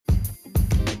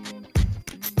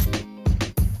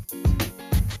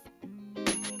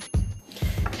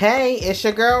Hey, it's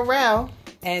your girl Rel.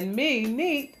 And me,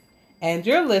 Neat. And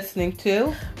you're listening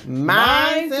to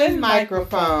Minds and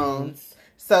Microphones.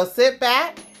 So sit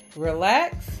back,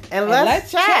 relax, and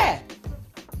let's chat.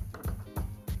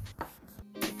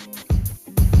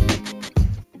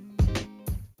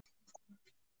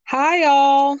 Hi,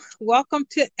 all. Welcome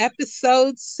to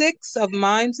episode 6 of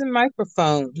Minds and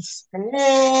Microphones.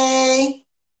 Hey.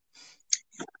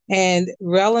 And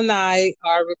Rel and I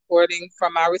are recording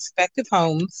from our respective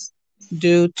homes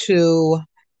due to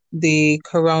the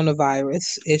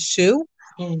coronavirus issue.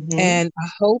 Mm-hmm. And I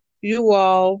hope you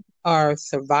all are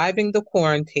surviving the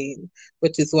quarantine,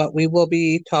 which is what we will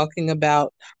be talking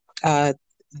about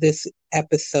this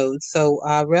episode. So,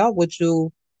 Rel, would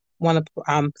you want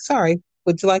to,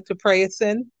 would you like to pray us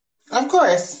in? Of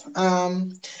course.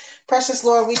 Precious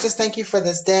Lord, we just thank you for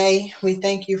this day. We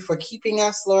thank you for keeping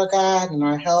us, Lord God, and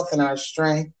our health and our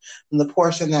strength and the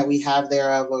portion that we have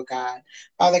thereof, Lord God.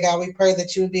 Father God, we pray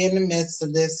that you would be in the midst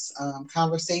of this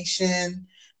conversation,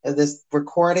 of this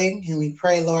recording. And we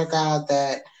pray, Lord God,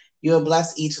 that you will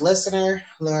bless each listener,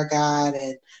 Lord God,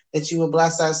 and that you will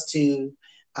bless us to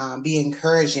be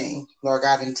encouraging, Lord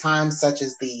God, in times such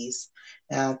as these.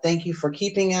 Thank you for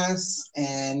keeping us,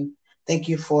 and thank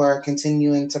you for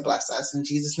continuing to bless us. In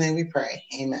Jesus' name we pray.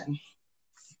 Amen.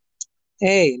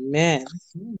 Amen.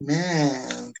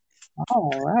 Amen.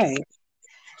 All right.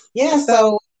 Yeah,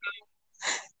 So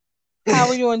how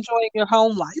are you enjoying your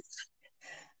home life?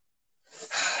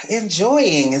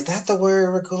 Enjoying, is that the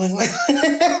word we're going with?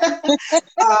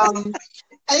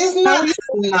 It's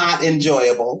not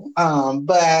enjoyable,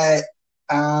 but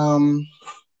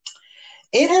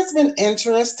it has been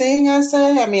interesting, I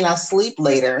say. I mean, I sleep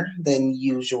later than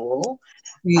usual.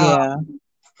 Yeah.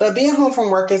 But being home from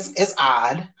work is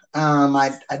odd.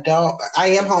 I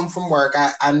am home from work.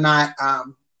 I'm not,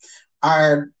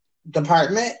 our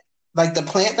department, like the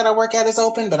plant that I work at is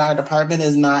open, but our department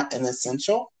is not an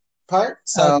essential part.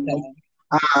 So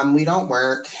we don't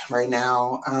work right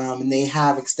now. And they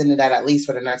have extended that at least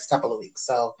for the next couple of weeks.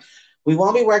 So we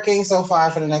won't be working so far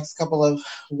for the next couple of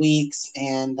weeks.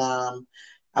 And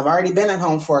I've already been at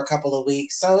home for a couple of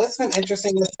weeks. So it's been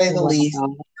interesting to say the least.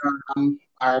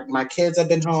 My kids have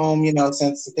been home,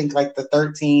 since I think like the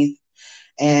 13th.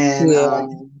 And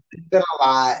it's been a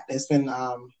lot. It's been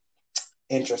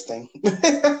interesting.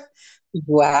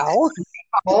 Wow.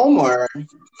 Home or?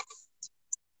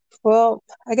 Well,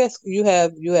 I guess you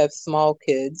have small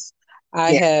kids.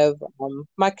 I have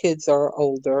my kids are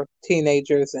older,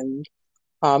 teenagers and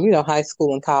high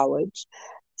school and college.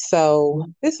 So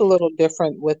it's a little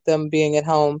different with them being at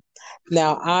home.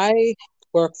 Now, I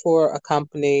work for a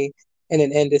company in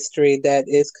an industry that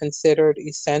is considered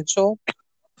essential.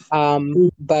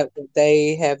 But what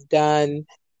they have done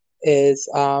is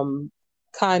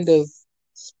kind of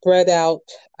spread out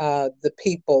the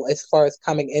people as far as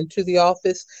coming into the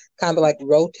office, kind of like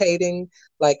rotating,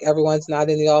 like everyone's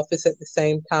not in the office at the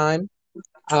same time.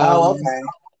 Okay.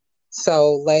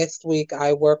 So last week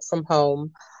I worked from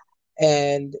home,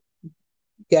 and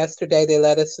yesterday they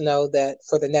let us know that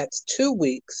for the next 2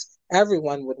 weeks,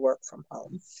 everyone would work from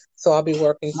home. So I'll be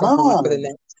working from home for the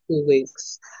next 2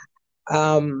 weeks.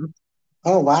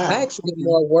 Oh, wow. I actually get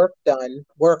more work done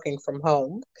working from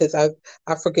home because I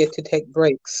forget to take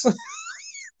breaks.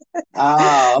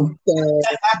 Oh.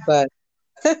 but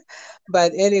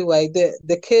but anyway,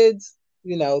 the kids,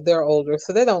 they're older,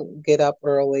 so they don't get up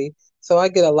early. So I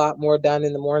get a lot more done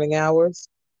in the morning hours.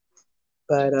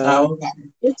 But Okay.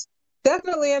 it's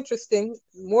definitely interesting.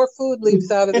 More food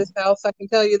leaves out of this house, I can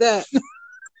tell you that.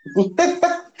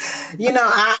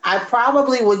 I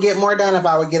probably would get more done if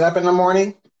I would get up in the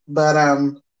morning, but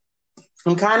I'm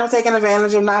kind of taking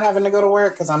advantage of not having to go to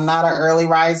work because I'm not an early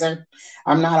riser.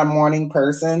 I'm not a morning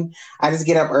person. I just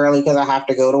get up early because I have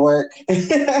to go to work.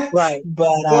 Right.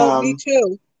 But me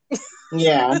too.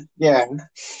 Yeah.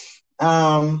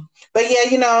 But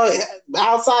yeah,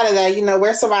 outside of that,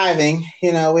 we're surviving.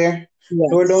 We're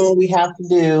doing what we have to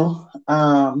do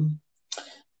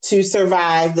to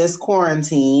survive this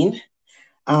quarantine.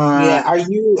 Are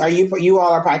you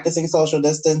all are practicing social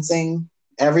distancing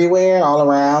everywhere, all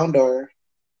around, or?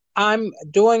 I'm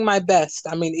doing my best.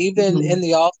 I mean, even in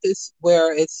the office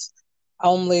where it's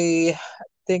only, I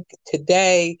think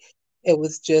today it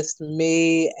was just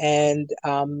me and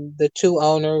the two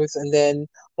owners, and then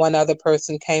one other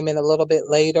person came in a little bit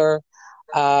later.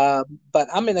 But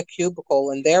I'm in a cubicle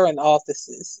and they're in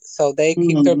offices, so they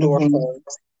keep their door closed.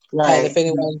 Right. And if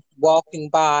anyone's walking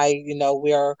by,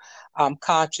 we're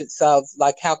conscious of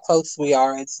like how close we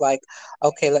are. It's like,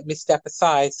 okay, let me step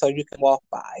aside so you can walk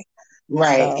by.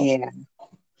 Right. So, yeah.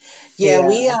 Yeah,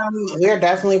 Yeah. we're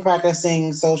definitely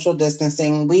practicing social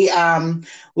distancing.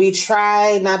 We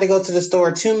try not to go to the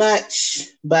store too much,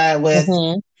 but with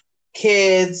Hmm.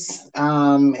 kids,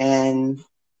 and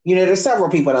there's several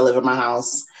people that live in my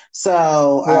house.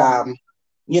 So, Right.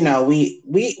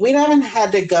 we haven't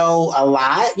had to go a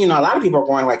lot. A lot of people are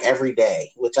going like every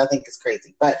day, which I think is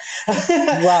crazy. But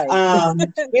Right.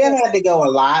 we haven't had to go a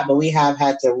lot, but we have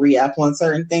had to re up on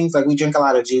certain things. Like we drink a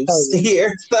lot of juice Totally.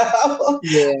 here, so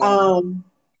Yeah.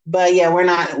 but yeah, we're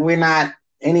not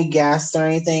any guests or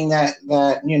anything that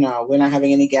we're not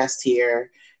having any guests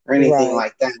here or anything Right.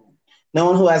 like that. No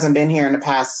one who hasn't been here in the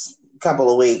past couple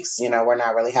of weeks, we're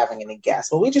not really having any guests.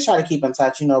 But we just try to keep in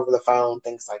touch, over the phone,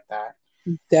 things like that.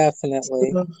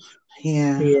 Definitely.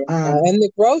 Yeah. Yeah. And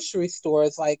the grocery store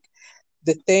is like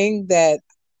the thing that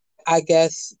I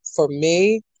guess for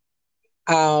me,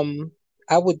 um,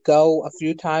 I would go a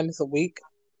few times a week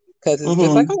because it's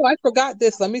just like, Hmm. oh, I forgot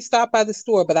this. Let me stop by the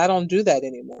store, but I don't do that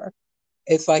anymore.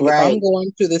 It's like if I'm Right.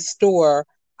 going to the store,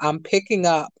 I'm picking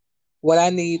up what I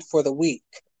need for the week.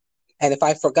 And if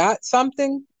I forgot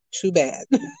something, too bad.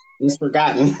 It's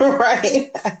forgotten.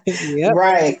 Right. Yep.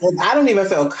 Right. 'Cause I don't even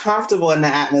feel comfortable in the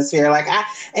atmosphere.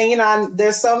 And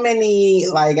there's so many,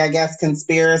 like, I guess,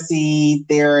 conspiracy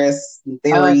theorists, Oh my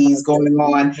theories going goodness.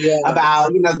 on Yes.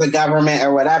 about, the government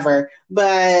or whatever.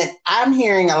 But I'm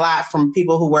hearing a lot from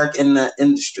people who work in the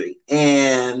industry,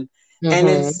 and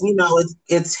Mm-hmm.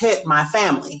 it's hit my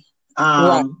family.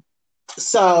 Right.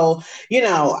 So,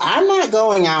 I'm not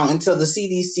going out until the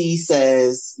CDC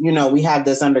says, we have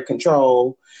this under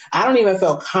control. I don't even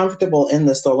feel comfortable in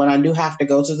the store when I do have to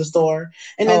go to the store.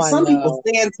 And Oh, then I some people know.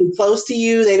 stand too close to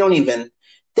you. They don't even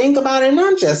think about it. And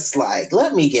I'm just like,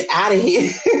 let me get out of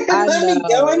here. I Let me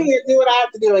go in know. here, do what I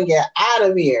have to do and get out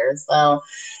of here. So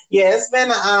yeah, it's been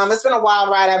a wild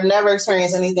ride. I've never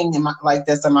experienced anything like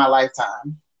this in my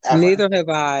lifetime. Ever. Neither have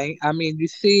I. I mean, you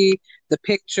see the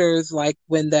pictures like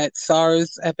when that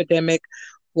SARS epidemic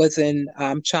was in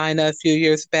China a few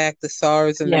years back, the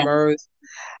SARS and the Yeah. MERS.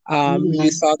 You Hmm.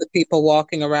 saw the people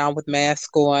walking around with masks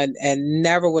on, and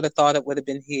never would have thought it would have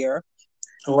been here.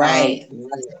 Um, Right.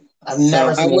 Right. I've so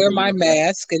never I seen wear anything my like that.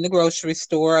 mask in the grocery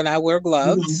store and I wear Hmm.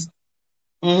 gloves.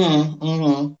 Hmm.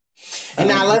 Hmm. And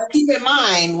now So, let's keep in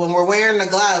mind when we're wearing the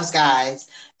gloves, guys.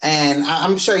 And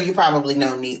I'm sure you probably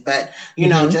know, Neat, but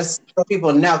mhm. just so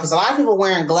people know, because a lot of people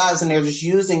wearing gloves and they're just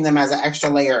using them as an extra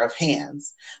layer of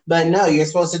hands. But no, you're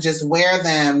supposed to just wear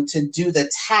them to do the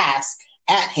task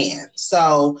at hand.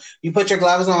 So you put your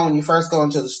gloves on when you first go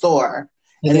into the store,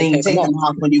 And and then then you take them take them off.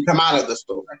 off when you come out of the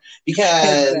store,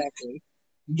 because Exactly.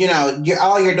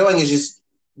 all you're doing is just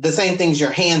the same things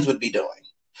your hands would be doing.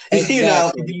 If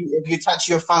Exactly. you touch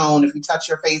your phone, if you touch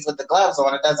your face with the gloves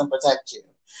on, it doesn't protect you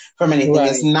from anything.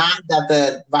 It's Right. not that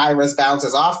the virus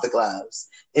bounces off the gloves.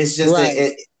 It's just that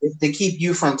Right. it's to keep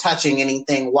you from touching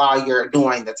anything while you're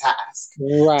doing the task.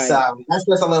 Right. So that's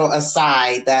just a little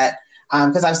aside that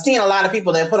because I've seen a lot of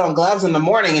people that put on gloves in the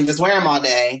morning and just wear them all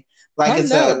day, like Oh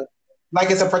it's a no. like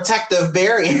it's a protective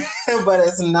barrier, but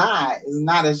it's not. It's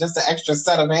not. It's just an extra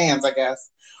set of hands, I guess.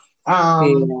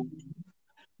 Um,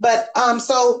 Yeah.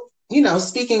 so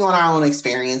speaking on our own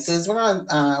experiences, we're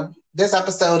on. This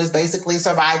episode is basically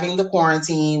surviving the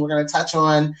quarantine. We're going to touch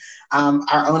on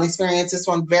our own experiences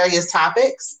on various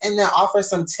topics, and then offer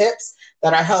some tips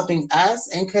that are helping us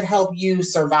and could help you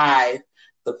survive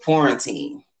the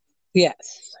quarantine.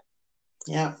 Yes.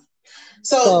 Yeah.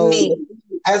 So, So, Neat,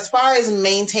 as far as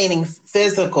maintaining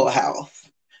physical health,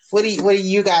 what are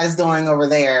you guys doing over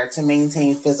there to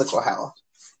maintain physical health?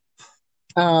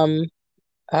 um,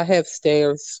 I have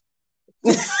stairs.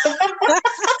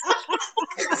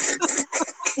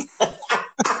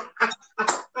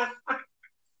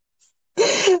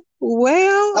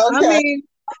 Well, I Okay. mean,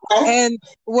 and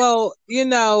well,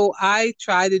 I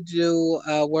try to do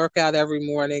a workout every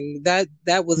morning. That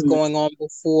was going on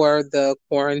before the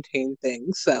quarantine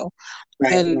thing. So,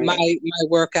 Right, and my right. my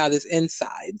workout is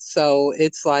inside. So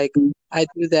it's like I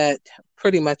do that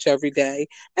pretty much every day.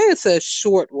 And it's a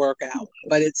short workout,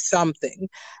 but it's something.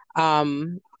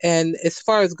 And as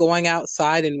far as going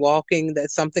outside and walking,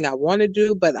 that's something I want to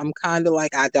do, but I'm kind of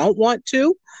like I don't want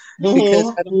to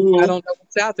because Mm-hmm, I mm-hmm. don't know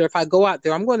what's out there. If I go out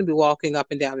there, I'm going to be walking up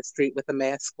and down the street with a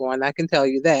mask on. I can tell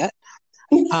you that.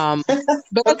 Um,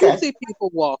 but I do Okay. see people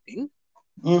walking.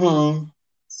 Mm-hmm.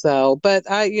 So, but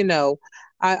I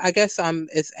guess I'm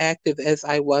as active as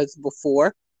I was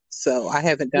before. So I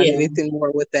haven't done Yeah. anything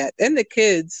more with that. And the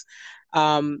kids,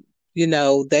 um,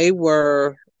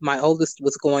 my oldest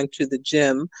was going to the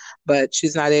gym, but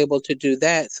she's not able to do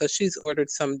that. So she's ordered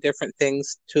some different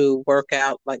things to work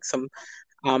out, like some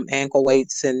ankle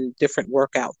weights and different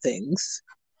workout things.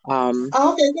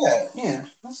 Oh, okay, good. Yeah,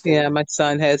 that's Yeah, good. my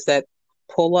son has that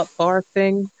pull-up bar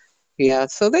thing. Yeah,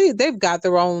 so they've got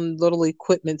their own little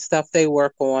equipment stuff they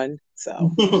work on.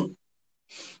 So,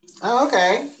 Oh,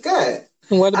 okay, good.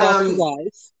 what about you Um,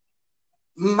 guys?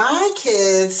 my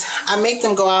kids, I make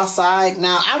them go outside.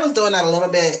 Now, I was doing that a little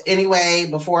bit anyway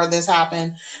before this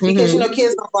happened because Mm-hmm.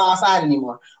 kids don't go outside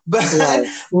anymore. But Right,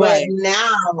 but right.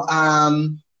 now,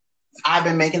 I've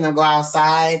been making them go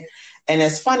outside. And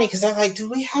it's funny because they're like, do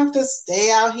we have to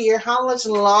stay out here? How much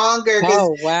longer? Because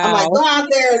Oh, I'm like, wow. go out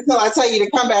there until I tell you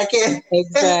to come back in. And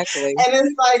Exactly.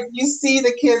 it's like, you see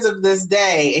the kids of this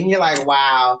day, and you're like,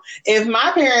 wow. If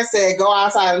my parents said, go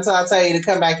outside until I tell you to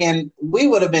come back in, we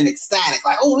would have been ecstatic.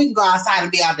 Like, oh, we can go outside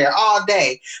and be out there all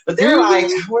day. But they're like,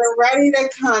 Mm-hmm. we're ready to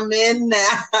come in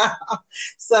now.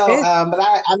 So, It, but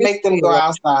I it's make them go cute.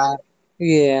 outside.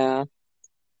 Yeah.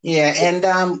 Yeah,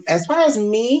 and as far as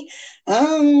me,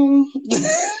 um,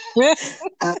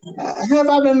 have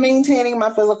I been maintaining my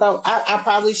physical? I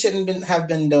probably shouldn't have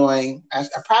been doing. I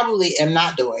probably am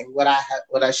not doing what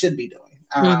I should be doing.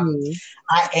 Mm-hmm.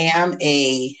 I am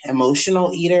a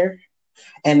emotional eater,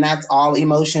 and that's all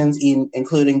emotions,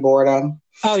 including boredom.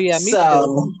 Oh, yeah, me too.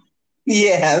 So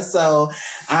yeah, so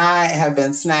I have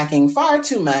been snacking far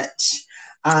too much,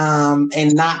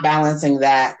 and not balancing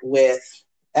that with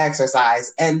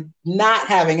exercise and not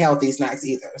having healthy snacks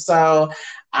either. So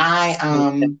I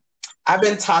I've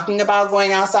been talking about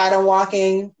going outside and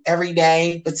walking every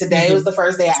day, but today was Mm-hmm. the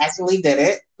first day I actually did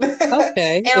it.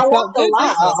 Okay. And I It felt walked a good,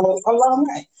 lot, didn't it? a long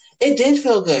way. It did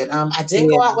feel good. I didn't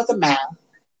go out Yeah. with a mask,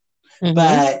 Mm-hmm.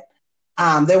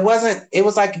 but there wasn't, it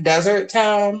was like desert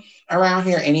town around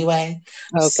here anyway.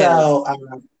 Okay. So,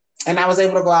 and I was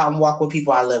able to go out and walk with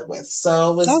people I live with.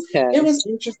 So it Okay. was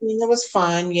interesting. It was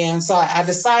fun. Yeah. And so I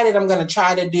decided I'm going to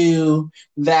try to do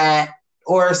that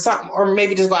or something, or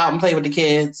maybe just go out and play with the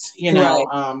kids, Right.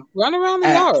 Run around the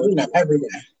yard. every day.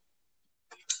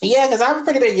 Yeah. Cause I have a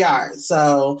pretty big yard.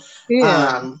 So, Yeah.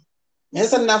 um,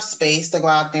 there's enough space to go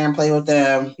out there and play with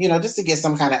them, just to get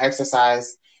some kind of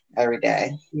exercise every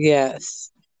day.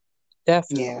 Yes.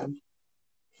 Yeah. Definitely.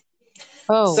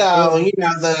 Oh, So, boy.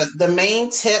 the main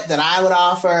tip that I would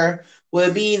offer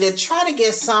would be to try to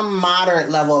get some moderate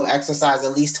level of exercise,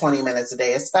 at least 20 minutes a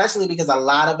day, especially because a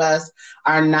lot of us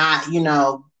are not,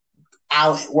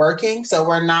 out working. So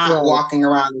we're not Right. walking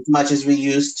around as much as we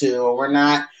used to, or we're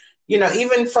not,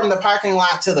 even from the parking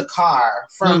lot to the car,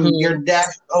 from your Mm-hmm.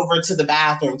 desk over to the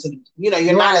bathroom to,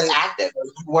 you're not as Right. active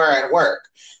as you were at work.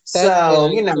 That's So,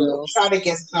 very true. try to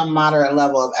get some moderate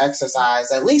level of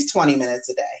exercise, at least 20 minutes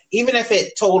a day, even if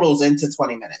it totals into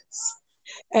 20 minutes.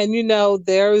 And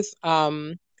there's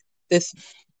this,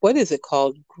 what is it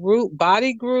called? Group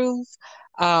Body Groove.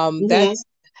 Mm-hmm. That's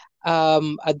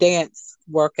a dance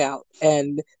workout,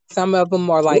 and some of them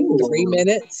are like 3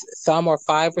 minutes, some are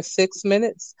 5 or 6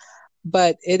 minutes,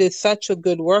 but it is such a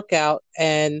good workout,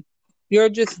 and you're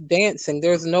just dancing.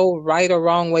 There's no right or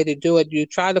wrong way to do it. You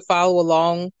try to follow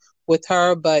along with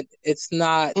her, but it's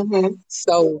not Mm-hmm.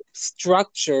 so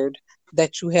structured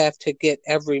that you have to get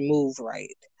every move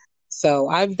right. So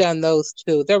I've done those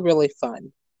too. They're really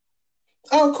fun.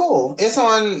 Oh, cool. It's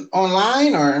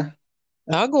online or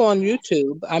I'll go on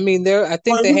YouTube. I mean, I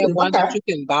think on they have YouTube. ones that Okay. you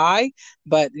can buy,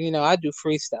 but I do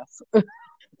free stuff.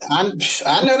 I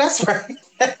know that's right.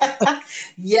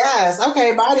 Yes.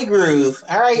 Okay. Body Groove.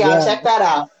 All right, y'all. Yeah. Check that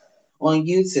out on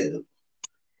YouTube.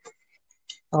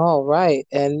 All right.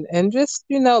 And just,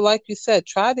 like you said,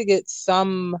 try to get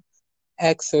some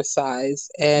exercise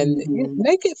and Hmm.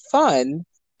 make it fun,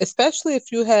 especially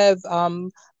if you have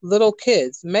little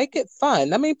kids. Make it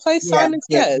fun. I mean, play Yeah. Simon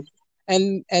Yeah. Says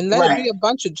and let it Right. be a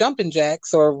bunch of jumping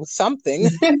jacks or something.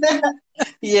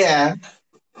 Yeah.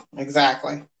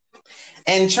 Exactly.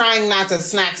 And trying not to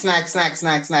snack, snack, snack,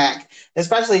 snack, snack,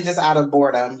 especially just out of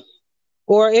boredom.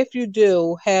 Or if you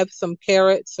do, have some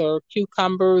carrots or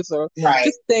cucumbers or Right.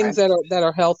 just things Right. that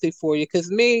are healthy for you. Because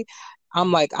me,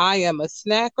 I'm like, I am a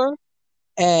snacker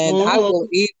and I will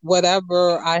Hmm. eat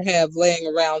whatever I have laying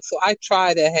around. So I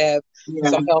try to have Yeah.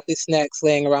 some healthy snacks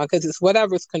laying around because it's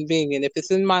whatever's convenient. If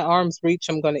it's in my arm's reach,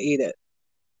 I'm going to eat it.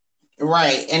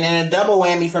 Right. And then a double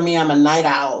whammy for me, I'm a night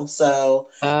owl. So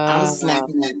I'm Ah,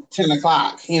 snacking at 10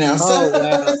 o'clock. oh, So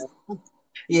wow.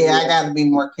 yeah, I Yeah, got to be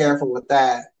more careful with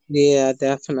that. yeah,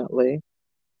 definitely.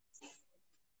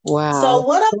 So, Wow.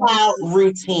 what about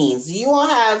routines? Do you all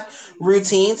have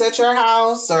routines at your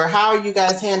house, or how are you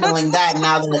guys handling that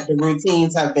now that the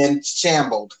routines have been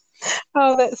shambled?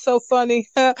 Oh, that's so funny.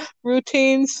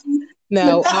 Routines.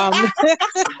 No,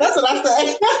 That's what I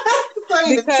say.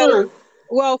 Saying the because truth.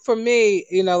 well, for me,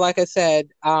 like I said,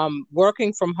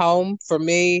 working from home for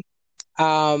me,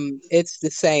 It's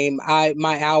the same.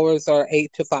 My hours are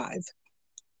 8 to 5.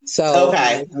 So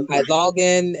Okay. I Okay. log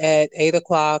in at 8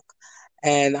 o'clock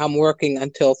and I'm working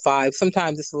until 5.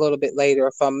 Sometimes it's a little bit later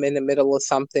if I'm in the middle of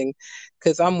something,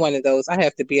 because I'm one of those. I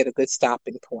have to be at a good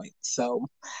stopping point.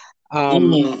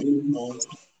 Um, Mm-hmm.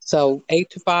 so 8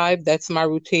 to 5, that's my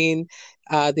routine.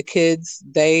 The kids,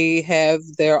 they have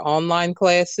their online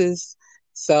classes.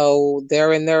 So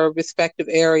they're in their respective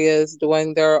areas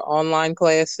doing their online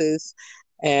classes.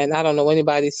 And I don't know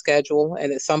anybody's schedule.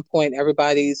 And at some point,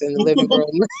 everybody's in the living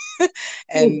room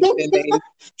and then they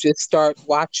just start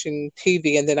watching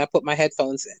TV. And then I put my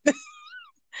headphones in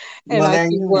and Well, I there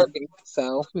keep you go. working.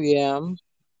 So, yeah.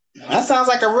 That sounds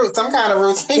like a route, some kind of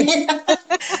routine.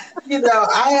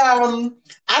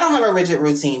 I don't have a rigid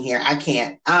routine here. I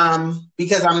can't.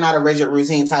 Because I'm not a rigid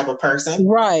routine type of person.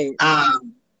 Right.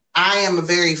 Um, I am a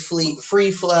very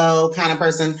free flow kind of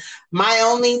person. My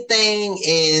only thing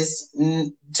is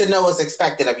to know what's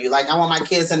expected of you. Like I want my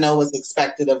kids to know what's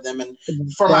expected of them, and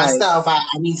for Right. myself, I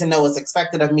need to know what's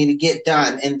expected of me to get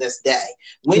done in this day.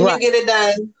 When you Right. get it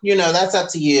done, that's up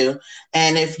to you.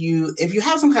 And if you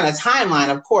have some kind of timeline,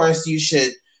 of course, you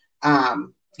should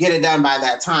get it done by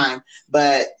that time.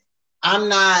 But I'm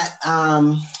not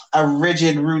a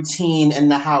rigid routine in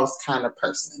the house kind of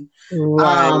person.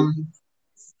 Right. Um,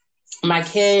 my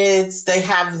kids, they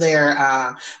have their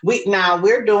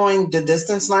we're doing the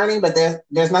distance learning, but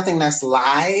there's nothing that's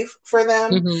live for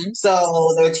them. Hmm.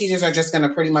 So their teachers are just going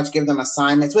to pretty much give them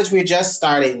assignments, which we're just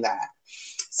starting that.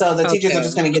 So the teachers are Okay.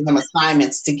 just going to give them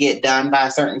assignments to get done by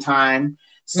a certain time.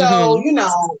 So, Hmm.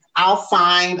 I'll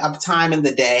find a time in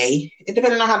the day, it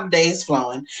depending on how the day is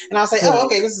flowing. And I'll say, oh, Right.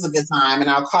 okay, this is a good time. And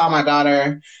I'll call my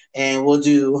daughter and we'll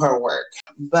do her work.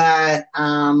 But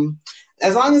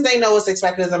as long as they know what's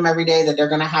expected of them every day, that they're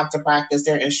going to have to practice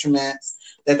their instruments,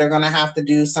 that they're going to have to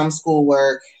do some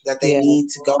schoolwork, that they Yeah. need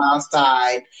to go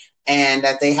outside, and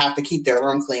that they have to keep their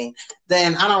room clean,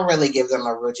 then I don't really give them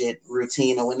a rigid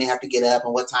routine of when they have to get up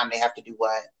and what time they have to do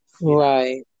what.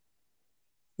 Right.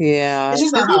 Yeah. It's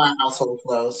just not And how our household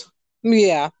flows.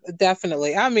 yeah,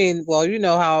 definitely. I mean, well, you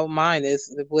know how mine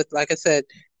is with, like I said,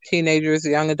 teenagers,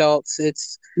 young adults.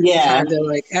 It's Yeah, kind of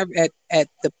like at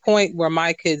the point where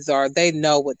my kids are, they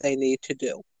know what they need to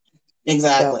do. So,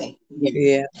 exactly. Yeah.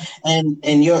 yeah,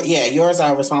 And yours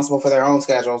are responsible for their own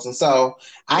schedules. And so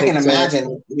I can exactly.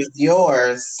 imagine with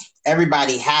yours,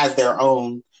 everybody has their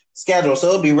own schedule. So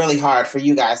it'll be really hard for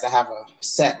you guys to have a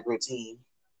set routine.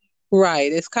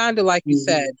 Right. It's kind of like you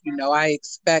said, Mm-hmm. I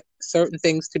expect certain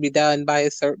things to be done by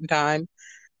a certain time.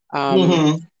 Um,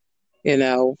 Mm-hmm.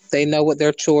 they know what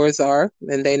their chores are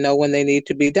and they know when they need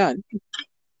to be done.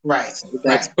 Right. So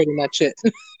that's Right. pretty much it.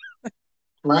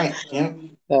 Right. Yeah.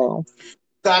 So,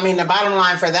 So I mean, the bottom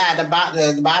line for that,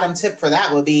 the bottom tip for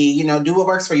that would be, do what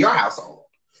works for your household.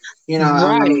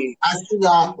 right. I see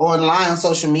online on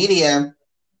social media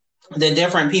the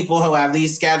different people who have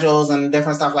these schedules and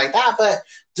different stuff like that, but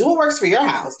do what works for your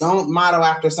house. Don't model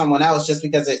after someone else just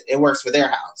because it works for their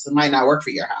house. It might not work for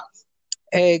your house.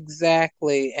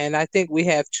 Exactly. And I think we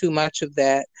have too much of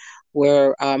that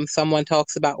where someone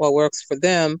talks about what works for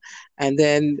them, and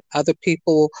then other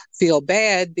people feel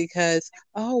bad because,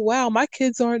 oh, wow, my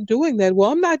kids aren't doing that.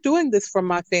 Well, I'm not doing this for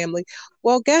my family.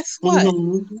 Well, guess what?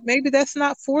 Mm-hmm. Maybe that's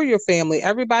not for your family.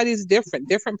 Everybody's different,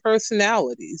 different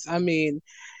personalities. I mean,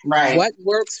 Right. what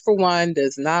works for one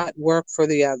does not work for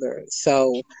the other.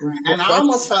 So, Right. And I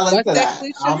almost what's fell what's into that that. I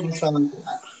cliche? almost fell into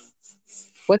that.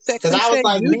 What's that Because I was cliche?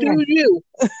 like, You do man, you.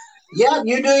 yeah,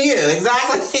 you do you.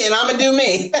 Exactly. And I'm going to do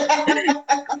me.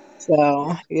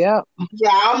 So, yeah. Yeah,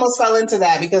 I almost fell into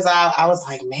that because I was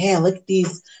like, man, look at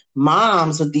these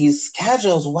moms with these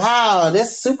schedules. Wow,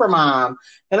 this super mom.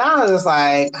 And I was just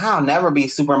like, I'll never be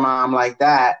super mom like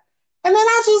that. And then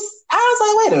I was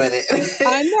like, wait a minute.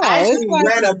 I I know. It's actually like,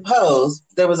 read a post.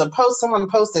 There was a post someone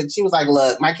posted. She was like,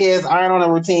 look, my kids aren't on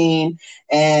a routine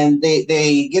and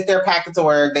they get their packets of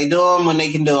work. They do them when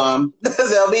they can do them.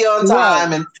 They'll be on right,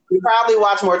 time. And we probably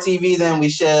watch more TV than we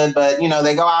should, but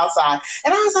they go outside.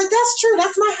 And I was like, that's true.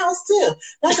 That's my house too.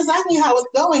 That's exactly how it's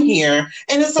going here.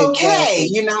 And it's okay,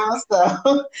 exactly.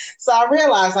 So so I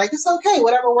realized like it's okay.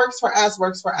 Whatever works for us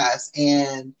works for us.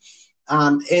 And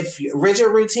if rigid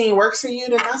routine works for you,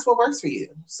 then that's what works for you.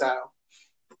 So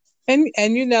And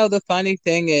the funny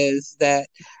thing is that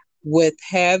with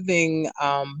having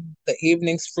the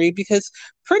evenings free, because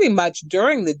pretty much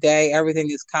during the day everything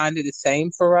is kind of the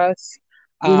same for us,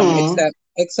 mm-hmm.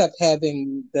 except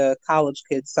having the college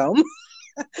kids home.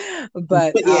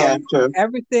 But Yeah, true.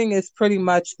 everything is pretty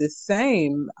much the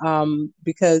same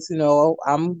because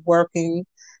I'm working,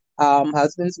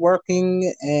 husband's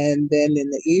working, and then in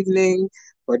the evening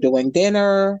we're doing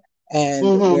dinner, and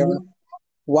we're Mm-hmm.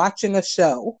 watching a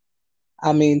show.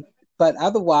 I mean, but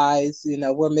otherwise,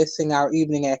 we're missing our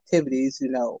evening activities,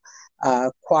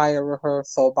 choir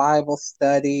rehearsal, Bible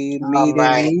study, All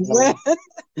right. meetings. Yeah.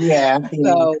 Yeah.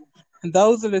 So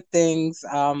those are the things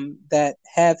that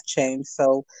have changed.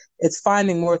 So it's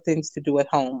finding more things to do at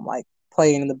home, like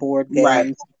playing the board Right.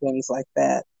 games, things like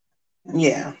that.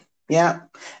 Yeah. Yeah.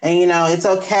 And it's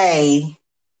okay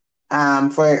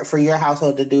for your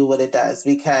household to do what it does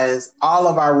because all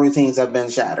of our routines have been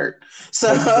shattered.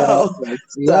 So Exactly.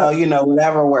 so Yep.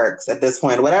 whatever works at this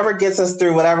point, whatever gets us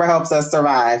through, whatever helps us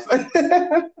survive.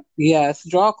 Yes.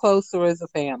 Draw closer as a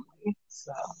family.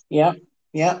 Yep.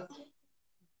 Yep.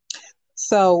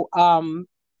 So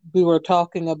we were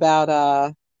talking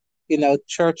about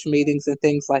church meetings and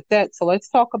things like that. So let's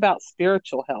talk about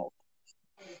spiritual health.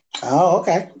 Oh,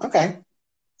 okay. Okay.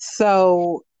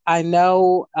 So I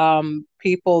know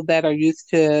people that are used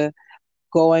to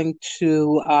going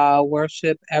to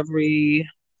worship every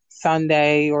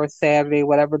Sunday or Saturday,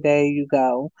 whatever day you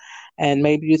go, and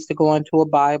maybe used to going to a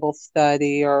Bible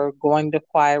study or going to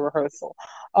choir rehearsal.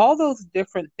 All those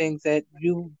different things that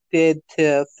you did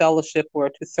to fellowship or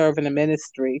to serve in a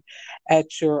ministry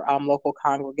at your local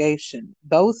congregation,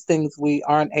 those things we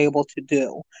aren't able to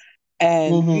do.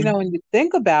 And, Mm-hmm. when you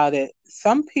think about it,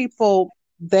 some people,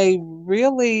 they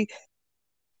really,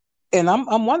 and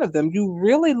I'm one of them, you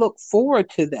really look forward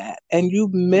to that and you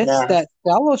miss Yeah. that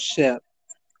fellowship.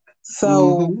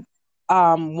 So,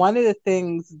 Mm-hmm. one of the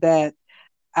things that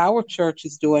our church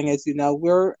is doing is,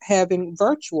 we're having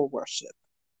virtual worship.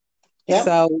 Yep.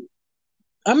 So,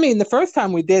 I mean, the first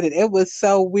time we did it, it was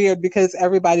so weird because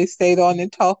everybody stayed on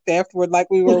and talked afterward like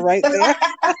we were right there.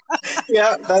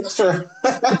 Yeah, that's true.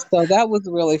 So that was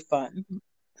really fun.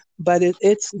 But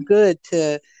it's good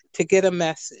to get a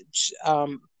message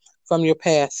from your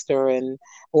pastor, and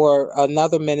or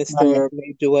another Right. minister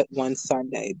may do it one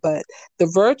Sunday. But the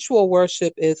virtual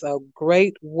worship is a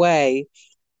great way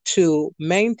to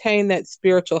maintain that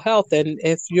spiritual health. And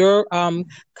if your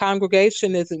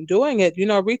congregation isn't doing it,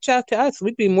 reach out to us.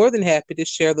 We'd be more than happy to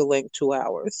share the link to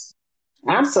ours.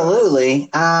 Absolutely.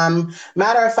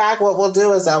 Matter of fact, what we'll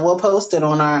do is we'll post it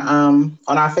on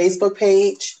our Facebook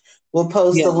page. We'll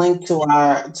post Yeah, the link to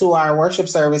our worship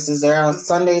services. They're on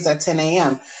Sundays at 10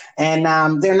 a.m.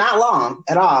 and they're not long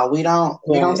at all. We don't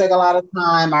right. take a lot of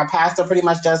time. Our pastor pretty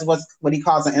much does what he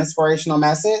calls an inspirational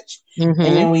message, and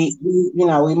Mm-hmm. then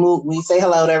we say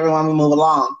hello to everyone. We move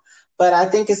along. But I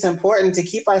think it's important to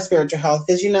keep our spiritual health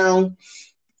because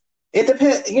it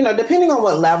depends. Depending on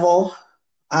what level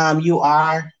you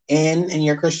are in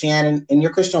your Christian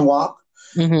walk.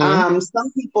 Mm-hmm.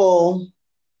 Some people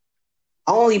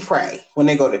only pray when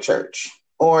they go to church,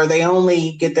 or they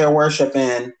only get their worship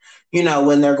in,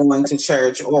 when they're going to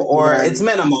church, or it's Right.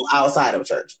 minimal outside of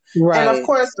church. And of Right.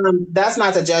 course, that's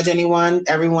not to judge anyone.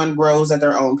 Everyone grows at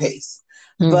their own pace.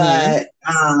 Mm-hmm. But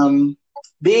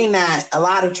being that a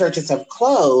lot of churches have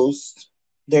closed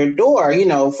their door,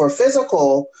 for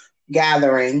physical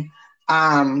gathering,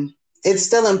 it's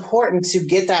still important to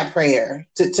get that prayer,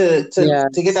 to get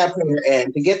Yes. that prayer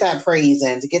in, to get that praise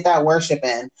in, to get that worship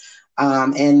in.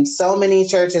 And so many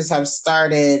churches have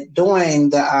started doing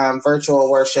the virtual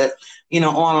worship,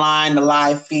 online, the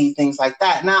live feed, things like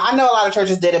that. Now, I know a lot of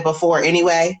churches did it before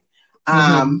anyway,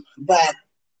 Mm-hmm. but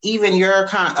even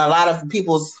a lot of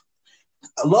people's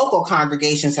local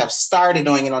congregations have started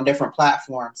doing it on different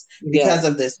platforms Yeah. because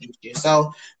of this issue.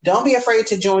 So don't be afraid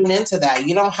to join into that.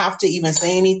 You don't have to even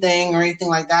say anything or anything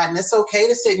like that. And it's okay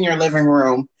to sit in your living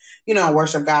room,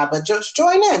 worship God, but just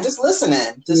join in, just listen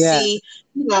in to Yeah. see,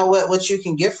 what you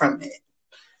can get from it.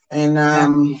 And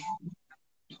Absolutely.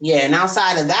 yeah, and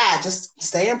outside of that, just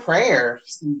stay in prayer.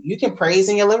 You can praise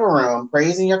in your living room,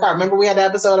 praise in your car. Remember we had the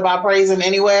episode about praising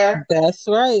anywhere? That's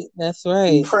right. That's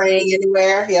right. Praying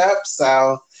anywhere. Yep.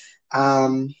 So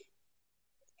um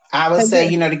I would And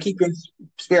say, then to keep your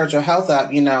spiritual health up,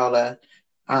 to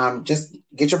just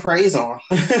get your praise on.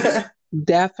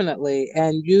 definitely,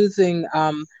 and using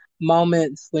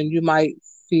moments when you might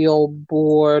feel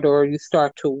bored or you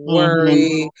start to Hmm.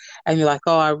 worry and you're like,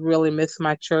 oh, I really miss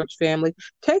my church family.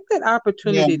 Take that Yeah.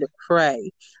 opportunity to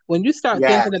pray. When you start Yeah.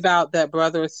 thinking about that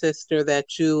brother or sister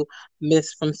that you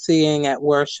miss from seeing at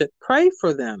worship, pray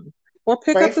for them or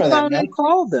pick Pray up the for them. phone Yep. and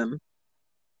call them.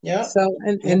 Yep. So,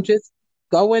 and Yep. just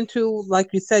go into,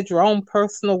 like you said, your own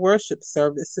personal worship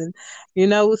service, and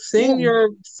Yeah. sing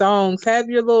your songs, have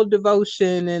your little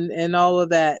devotion and all of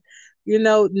that.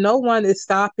 No one is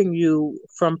stopping you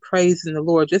from praising the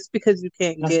Lord just because you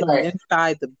can't That's get right.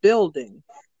 inside the building.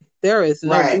 There is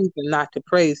no Right. reason not to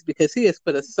praise because He has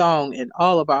put a song in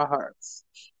all of our hearts.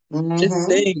 Just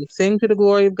Mm-hmm. sing to the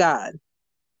glory of God.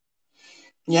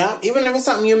 Yeah, even if it's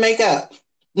something you make up.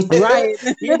 Right.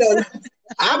 You know,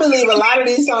 I believe a lot of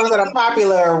these songs that are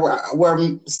popular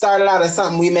were started out as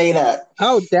something we made up.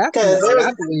 Oh, Because definitely.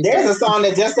 I believe there's that. a song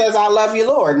that just says "I love you,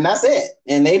 Lord," and that's it.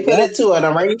 And they put Yep, it to an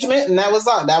arrangement, and that was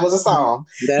a song.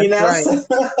 You that's know, right. so,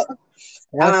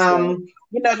 That's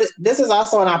right. this is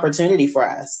also an opportunity for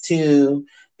us to,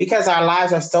 because our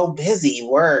lives are so busy,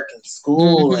 work and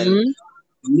school and Mm-hmm.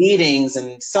 meetings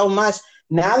and so much.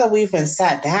 Now that we've been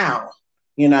sat down,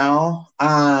 you know,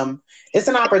 it's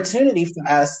an opportunity for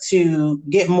us to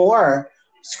get more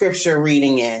scripture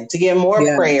reading in, to get more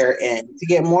Yeah. prayer in, to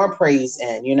get more praise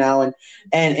in, you know,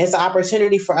 and it's an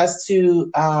opportunity for us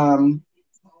to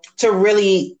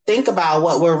really think about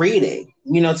what we're reading,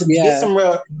 you know, to get Yeah. some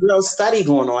real study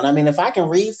going on. I mean, if I can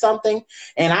read something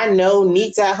and I know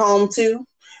Neat's at home too.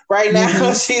 Right now,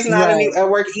 Mm-hmm. she's not Right. at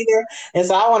work either, and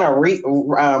so I want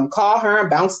to call her and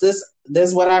bounce this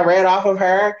what I read off of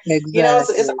her. You know, it's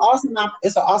Exactly. awesome.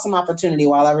 It's an awesome opportunity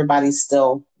while everybody's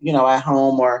still, you know, at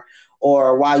home,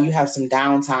 or while you have some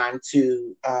downtime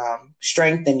to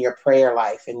strengthen your prayer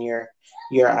life and your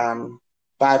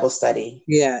Bible study.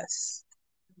 Yes.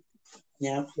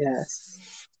 Yeah. Yes.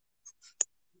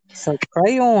 So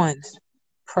pray on.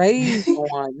 Praise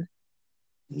on.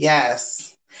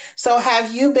 Yes. So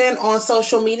have you been on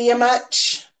social media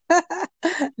much?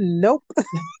 Nope.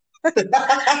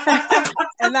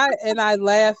 And I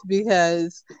laugh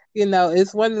because,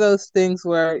 it's one of those things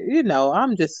where,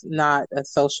 I'm just not a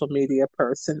social media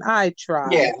person. I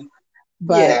try, Yeah.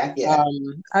 but Yeah.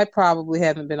 I probably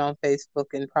haven't been on Facebook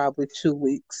in probably 2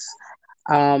 weeks.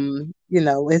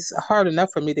 It's hard enough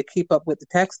for me to keep up with the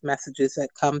text messages that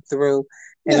come through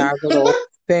in Yeah. our little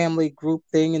family group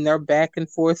thing, and they're back and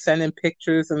forth sending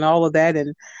pictures and all of that,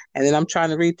 and then I'm trying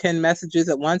to read 10 messages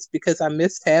at once because I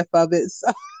missed half of it.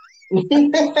 So,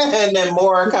 And then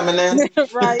more coming in.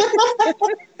 right.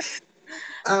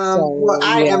 Well, So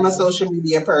I am a yeah, social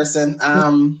media person.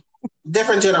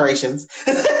 Different generations.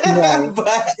 right.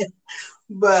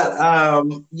 But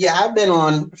yeah, I've been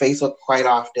on Facebook quite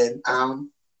often.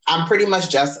 I'm pretty much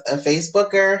just a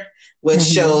Facebooker, which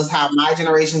Hmm. shows how my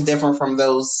generation is different from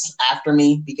those after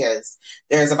me, because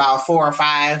there's about 4 or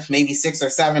 5, maybe 6 or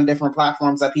 7 different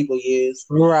platforms that people use.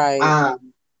 Right.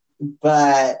 Um,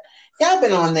 but yeah, I've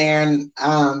been on there, and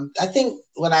I think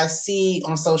what I see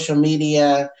on social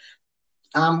media,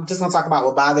 I'm just gonna talk about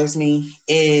what bothers me,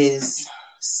 is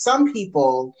some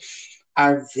people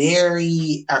are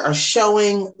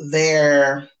showing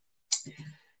their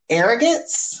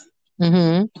arrogance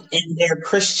Hmm. and their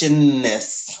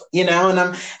Christianness, you know, and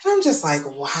I'm just like,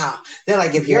 wow. They're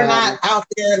like, if you're Yeah. not out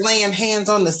there laying hands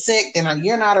on the sick, then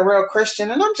you're not a real Christian.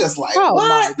 And I'm just like, Oh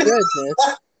my what?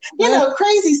 goodness. You know,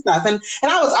 crazy stuff. And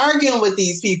I was arguing with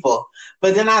these people,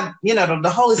 but then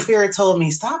the Holy Spirit told me,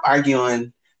 stop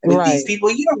arguing with these Right. people.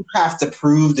 You don't have to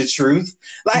prove the truth.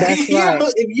 Like, That's right.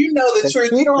 if you know the The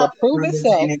truth, you truth don't will have to prove prove it to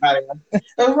itself. anybody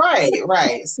else.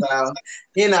 Right. So,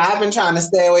 I've been trying to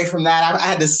stay away from that. I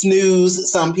had to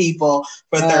snooze some people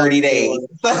for Oh 30 days. Lord.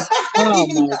 Oh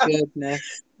You my know?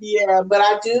 goodness. Yeah, but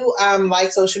I do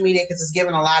like social media because it's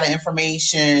giving a lot of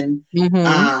information Hmm.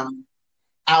 um,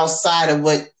 outside of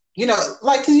what,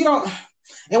 like, because you don't,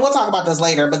 and we'll talk about this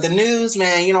later, but the news,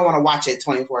 man, you don't want to watch it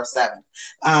 24/7.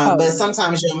 Oh But no.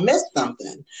 sometimes you'll miss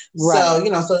something.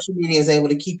 Right. So, social media is able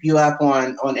to keep you up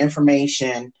on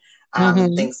information, and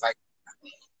Hmm. things like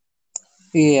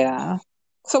Yeah.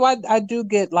 So I do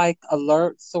get like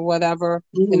alerts or whatever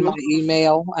that. in my Mm-hmm.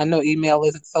 email. I know email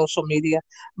isn't social media,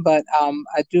 but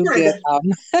I do get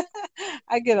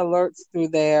I get alerts through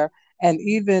there. And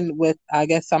even with, I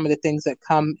guess, some of the things that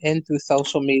come in through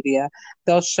social media,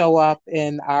 they'll show up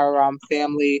in our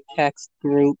family text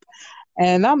group.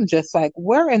 And I'm just like,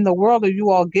 where in the world are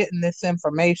you all getting this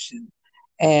information?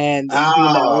 And,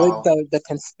 Oh, the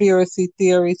conspiracy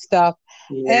theory stuff.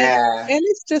 And yeah. and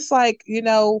it's just like,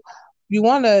 you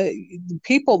want to,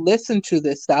 people listen to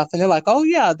this stuff and they're like, oh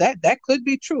yeah, that could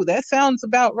be true. That sounds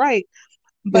about right.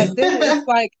 But then it's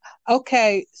like,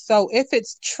 okay, so if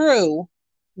it's true,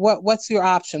 what's your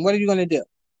option? What are you going to do?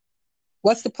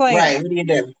 What's the plan? Right. What do you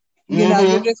do? You're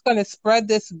Mm-hmm. just going to spread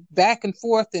this back and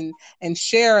forth and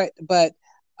share it, but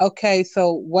okay,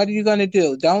 so what are you going to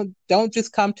do? Don't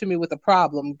just come to me with a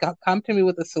problem. Come to me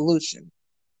with a solution.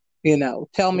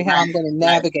 Tell me how I'm Right. going to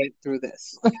Right. navigate through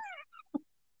this.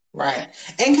 Right.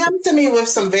 And come to me with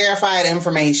some verified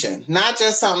information, not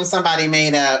just something somebody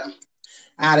made up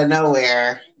out of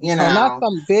nowhere, you Oh, not know.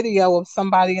 some video of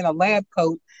somebody in a lab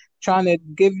coat trying to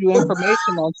give you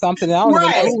information on something. I don't even know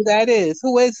Right. who that is.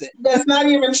 Who is it? That's not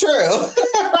even true.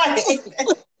 Right.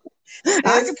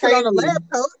 I It's can put on a crazy. lab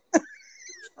coat.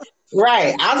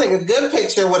 Right. I'll take a good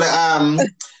picture with a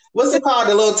what's it called?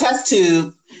 A little test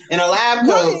tube and a lab Right.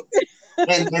 coat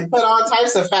and put all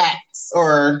types of facts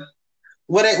or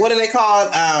what do they call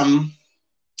it?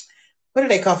 What do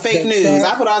they call fake news?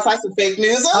 That. I put all types of fake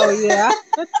news on Oh it. yeah.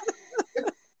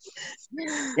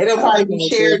 It'll Oh probably be my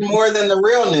shared goodness. more than the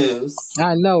real news.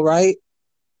 I know, right?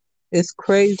 It's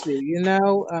crazy, and It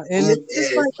it's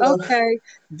just is. like, okay,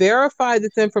 verify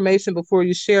this information before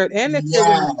you share it. And if you're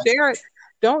going Yeah. to share it,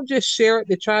 don't just share it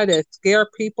to try to scare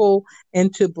people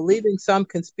into believing some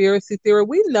conspiracy theory.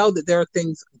 We know that there are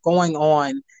things going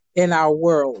on in our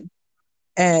world,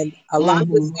 and a lot of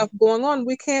the Mm-hmm. stuff going on,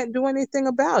 we can't do anything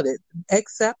about it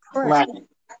except pray. Right.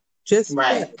 Just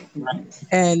pray. Right. Right.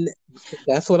 And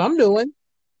that's what I'm doing.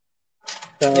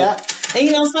 So, Yeah.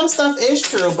 And some stuff is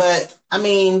true, but I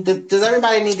mean, does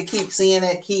everybody need to keep seeing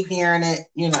it, keep hearing it,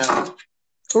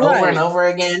 over and right, over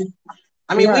again?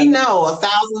 I mean, we right, know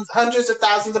thousands, hundreds of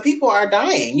thousands of people are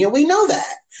dying. We know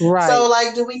that. right. So,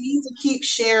 like, do we need to keep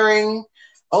sharing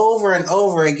over and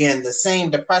over again the same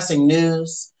depressing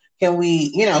news? Can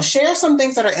we, share some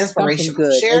things that are Something inspirational,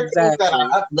 good. share things that Exactly.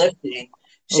 are uplifting,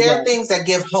 share Right, things that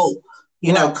give hope,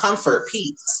 right. comfort,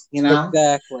 peace.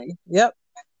 Exactly. Yep.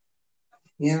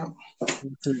 Yeah.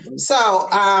 Mhm. So,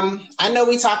 I know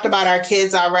we talked about our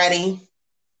kids already,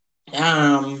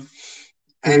 um,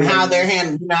 and how Yeah. they're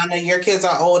handling. I know your kids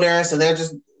are older, so they're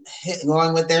just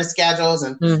going with their schedules,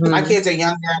 and my Hmm. kids are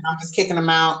younger, and I'm just kicking them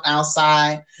out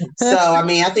outside. So, I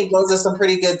mean, I think those are some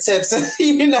pretty good tips.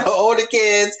 Older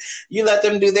kids, you let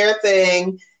them do their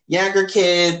thing. Younger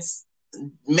kids,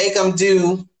 make them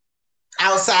do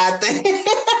outside things.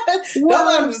 Don't let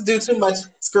Well, them just do too much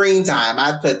screen time.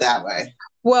 I'd put it that way.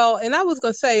 and I was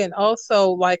gonna say, and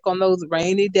also like on those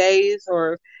rainy days,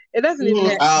 or it doesn't even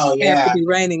Mhm. Oh have to yeah, be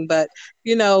raining, but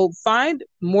find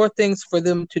more things for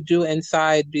them to do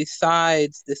inside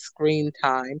besides the screen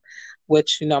time.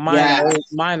 Which yeah.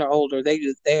 mine are older. They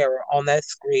are on that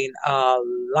screen a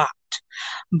lot.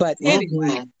 But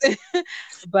anyway, Mhm.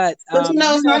 but But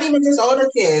it's not even just older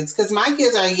kids because my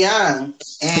kids are young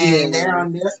and they're yeah.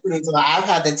 on their screens. So I've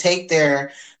had to take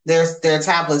their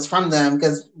tablets from them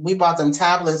because we bought them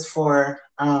tablets for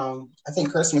I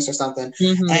think Christmas or something,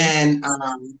 Hmm. and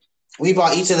we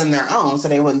bought each of them their own so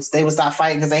they would stop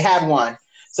fighting because they had one.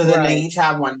 So then they Right. each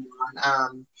have one.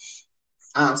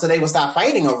 So they would stop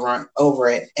fighting over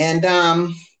it, and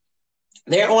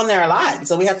they're on there a lot.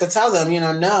 So we have to tell them,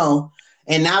 no.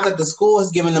 And now that the school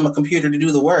has given them a computer to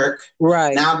do the work,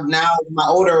 Right. now my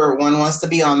older one wants to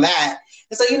be on that.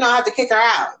 And so, I have to kick her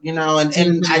out, and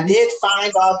I Hmm. did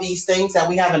find all these things that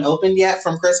we haven't opened yet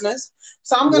from Christmas.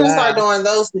 So I'm going to start Wow. doing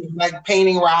those things like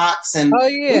painting rocks. And Oh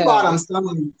we bought yeah. them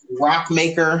some rock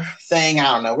maker thing. I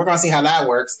don't know. We're going to see how that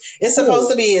works. It's supposed Cool.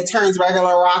 to be, it turns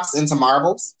regular rocks into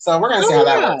marbles. So we're going to see how Oh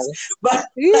that works. wow. But,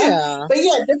 Yeah. but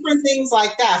yeah, different things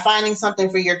like that, finding something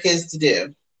for your kids to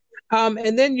do.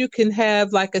 And then you can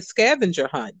have like a scavenger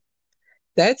hunt.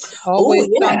 That's Oh, always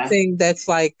yeah. something that's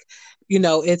like,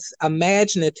 it's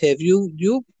imaginative.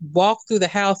 You walk through the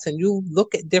house and you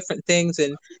look at different things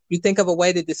and you think of a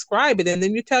way to describe it, and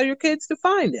then you tell your kids to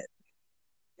find it.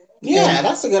 Yeah, And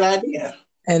that's a good idea.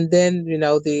 then,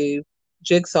 the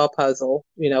jigsaw puzzle,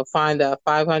 find a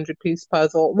 500-piece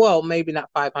puzzle. Well, maybe not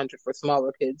 500 for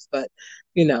smaller kids, but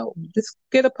just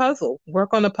get a puzzle,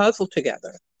 work on a puzzle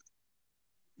together.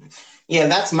 Yeah,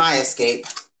 that's my escape.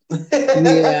 I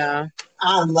Yeah.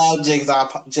 love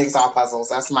jigsaw puzzles.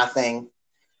 That's my thing.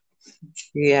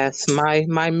 Yes,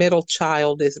 my middle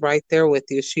child is right there with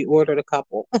you. She ordered a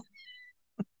couple.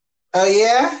 Oh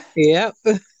yeah, Yep.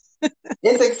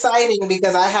 it's exciting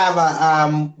because I have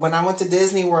a when I went to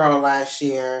Disney World last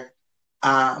year,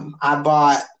 I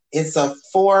bought it's a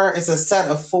set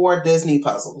of 4 Disney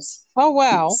puzzles. Oh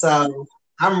wow. So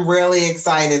I'm really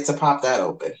excited to pop that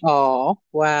open. Oh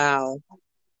wow.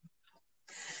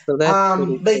 So that's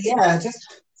pretty But cool. yeah,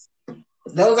 just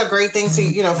those are great things to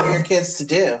for your kids to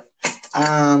do.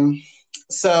 Um,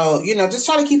 so just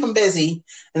try to keep them busy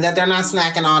and that they're not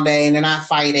snacking all day and they're not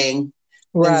fighting.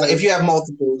 Things like Right. if you have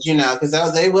multiples,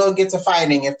 because they will get to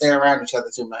fighting if they're around each other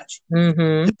too much.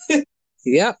 Mm-hmm.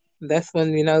 Yep. That's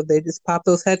when, they just pop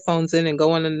those headphones in and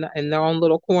go in their own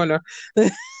little corner.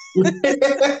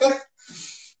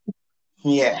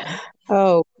 Yeah.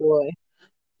 Oh boy.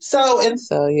 So, and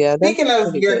So yeah, that's speaking of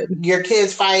pretty your good. your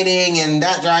kids fighting and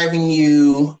that driving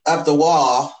you up the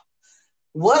wall,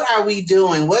 what are we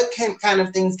doing? What kind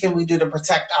of things can we do to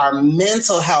protect our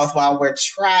mental health while we're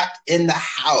trapped in the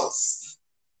house?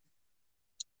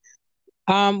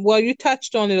 Well, you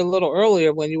touched on it a little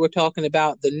earlier when you were talking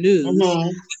about the news. Mm-hmm.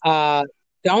 Uh,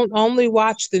 Don't only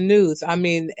watch the news. I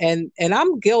mean, and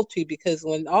I'm guilty because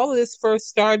when all of this first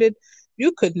started,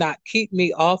 you could not keep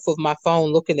me off of my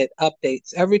phone looking at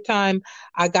updates. Every time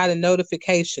I got a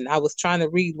notification, I was trying to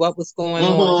read what was going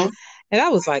on. Mm-hmm. And I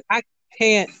was like, I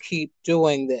can't keep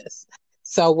doing this.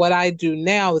 So what I do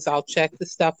now is I'll check the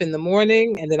stuff in the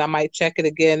morning and then I might check it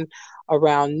again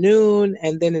around noon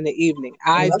and then in the evening.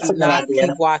 Oh, I that's do a good not keep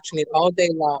idea. watching it all day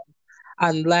long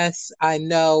unless I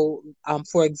know,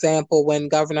 for example, when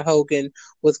Governor Hogan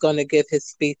was going to give his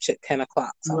speech at 10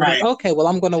 o'clock. So I'm like, Right. okay, well,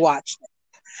 I'm going to watch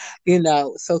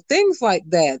it, so things like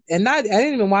that. And I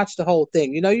didn't even watch the whole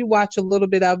thing. You watch a little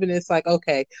bit of it and it's like,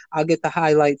 okay, I'll get the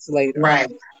highlights later.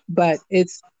 Right. But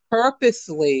it's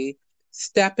purposely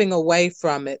stepping away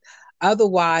from it.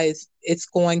 Otherwise, it's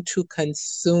going to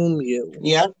consume you.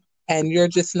 Yep. And you're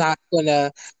just not going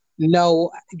to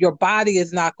know, your body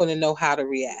is not going to know how to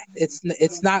react.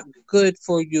 It's not good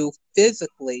for you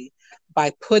physically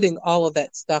by putting all of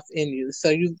that stuff in you. So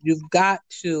you've got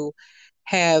to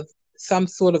have some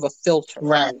sort of a filter.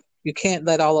 Right. You can't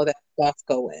let all of that stuff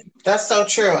go in. That's so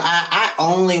true. I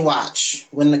only watch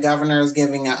when the governor is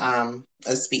giving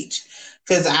a speech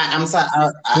because I'm sorry.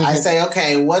 I say,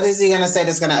 okay, what is he going to say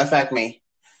that's going to affect me?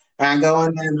 And I go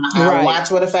in there and I Right. watch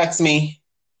what affects me.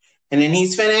 And then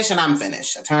he's finished and I'm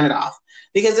finished. I turn it off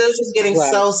because it was just getting Right.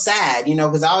 so sad,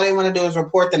 because all they want to do is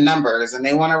report the numbers and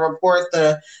they want to report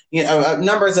the,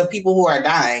 numbers of people who are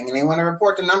dying and they want to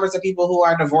report the numbers of people who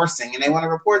are divorcing and they want to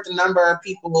report the number of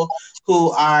people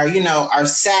who are, are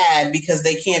sad because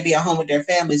they can't be at home with their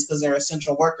families because they're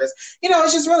essential workers.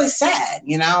 It's just really sad,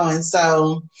 and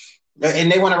so,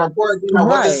 and they want to report, what the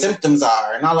Right. symptoms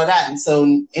are and all of that. And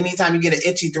so anytime you get an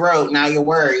itchy throat, now you're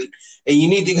worried and you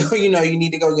need to go, you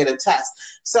need to go get a test.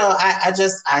 So I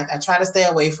try to stay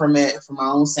away from it for my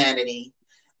own sanity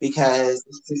because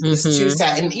it's too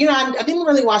sad. And, I didn't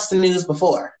really watch the news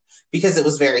before because it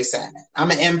was very sad.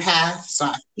 I'm an empath, so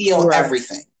I feel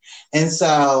everything. And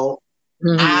so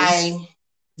I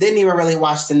didn't even really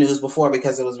watch the news before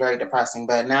because it was very depressing.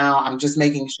 But now I'm just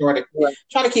making sure to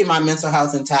try to keep my mental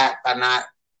health intact by not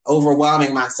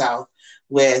overwhelming myself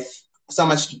with so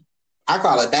much, I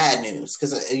call it bad news,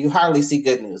 because you hardly see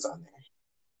good news on there.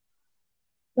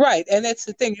 Right. And that's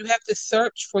the thing. You have to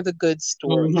search for the good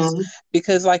stories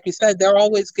because, like you said, they're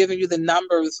always giving you the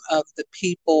numbers of the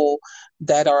people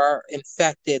that are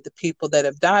infected, the people that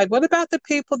have died. What about the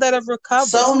people that have recovered?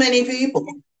 So many people.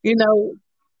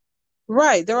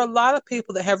 Right. There are a lot of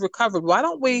people that have recovered. Why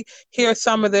don't we hear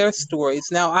some of their stories?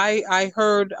 Now, I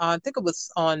heard, I think it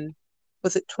was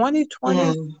was it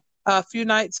 2020? A few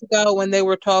nights ago when they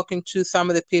were talking to some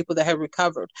of the people that had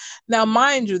recovered. Now,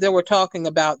 mind you, they were talking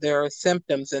about their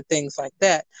symptoms and things like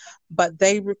that, but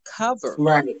they recovered.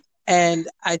 Right. And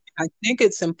I think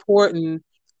it's important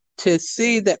to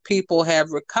see that people have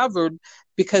recovered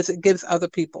because it gives other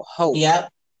people hope.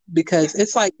 Yep. Because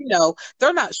it's like,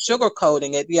 they're not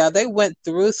sugarcoating it. Yeah, they went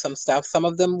through some stuff. Some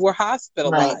of them were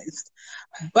hospitalized.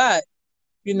 Right. But,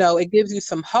 it gives you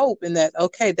some hope in that,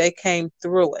 okay, they came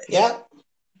through it. Yep.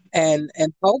 And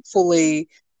hopefully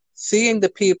seeing the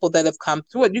people that have come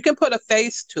through it, you can put a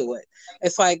face to it.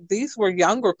 It's like these were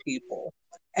younger people.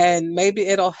 And maybe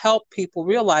it'll help people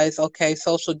realize, okay,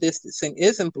 social distancing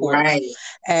is important. Right.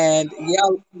 And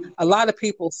a lot of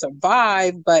people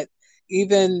survive, but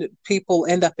even people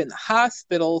end up in the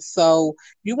hospital. So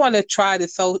you want to try to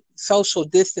social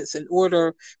distance in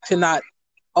order to not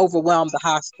overwhelm the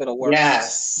hospital workers.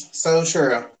 Yes, so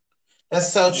true.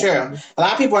 That's so true. A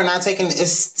lot of people are not taking it.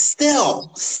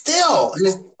 Still, and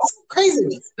it's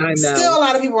crazy. I know. Still, a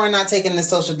lot of people are not taking the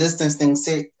social distancing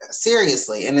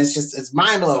seriously, and it's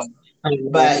mind blowing.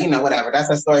 But whatever. That's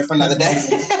a story for another day.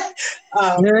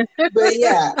 But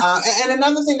yeah, and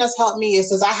another thing that's helped me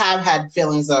is I have had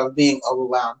feelings of being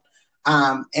overwhelmed.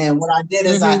 And what I did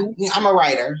is I'm a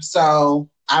writer, so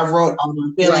I wrote all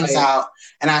my feelings out,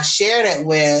 and I shared it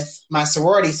with my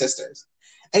sorority sisters.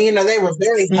 And, they were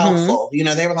very helpful.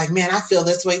 They were like, man, I feel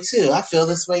this way too. I feel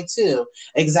this way too.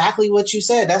 Exactly what you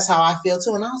said. That's how I feel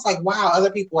too. And I was like, wow, other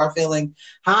people are feeling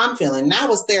how I'm feeling. That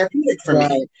was therapeutic for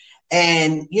me.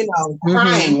 And,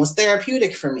 crying was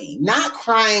therapeutic for me. Not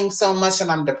crying so much that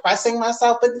I'm depressing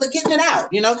myself, but getting it out,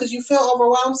 because you feel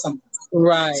overwhelmed sometimes.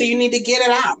 Right. So you need to get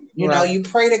it out. You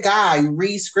pray to God, you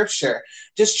read scripture,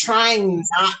 just trying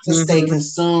not to stay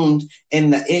consumed in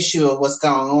the issue of what's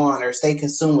going on or stay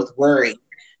consumed with worry.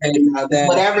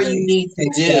 Whatever you need to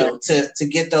do to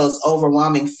get those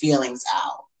overwhelming feelings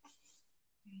out.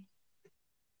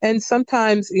 And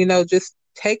sometimes, just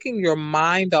taking your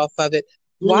mind off of it,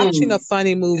 watching a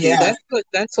funny movie. Yeah.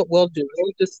 That's what we'll do.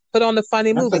 We'll just put on a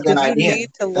funny movie because you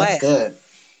need to laugh. That's good.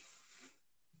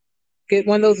 get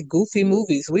one of those goofy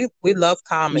movies. We love Yeah.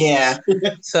 comedies.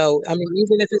 So, I mean,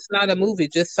 even if it's not a movie,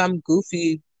 just some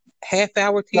goofy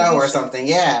half-hour No, TV or show. something.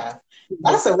 Yeah.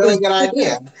 That's a really good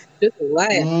idea. Just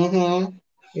laugh. Mm-hmm.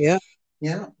 Yeah.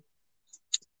 Yeah.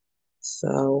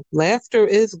 So, laughter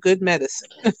is good medicine.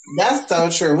 That's so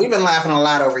true. We've been laughing a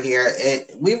lot over here.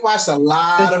 We've watched a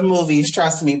lot of movies,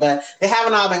 trust me, but they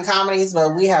haven't all been comedies,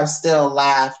 but we have still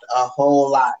laughed a whole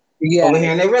lot Yeah. over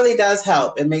here. And it really does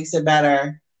help. It makes it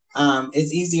better.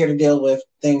 It's easier to deal with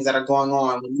things that are going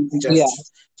on when you can Yeah.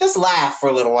 just laugh for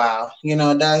a little while. You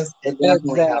know, it definitely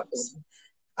Exactly. helps.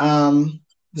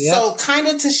 Yep. So kind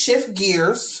of to shift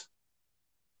gears,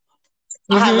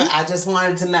 Mm-hmm. I just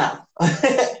wanted to know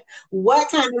what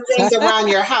kind of things around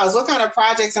your house, what kind of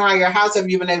projects around your house have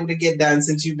you been able to get done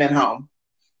since you've been home?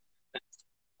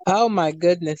 Oh my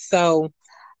goodness. So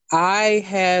I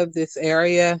have this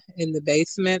area in the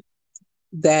basement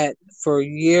that for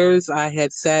years I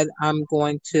had said I'm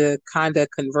going to kind of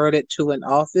convert it to an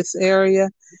office area.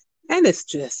 And it's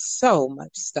just so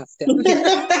much stuff down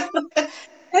there.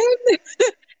 And,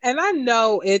 and I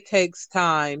know it takes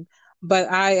time, but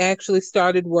I actually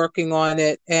started working on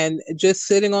it and just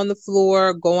sitting on the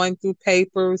floor, going through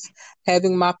papers,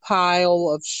 having my pile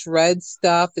of shred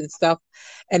stuff and stuff,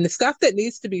 and the stuff that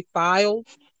needs to be filed.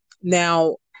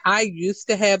 Now, I used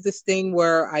to have this thing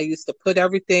where I used to put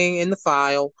everything in the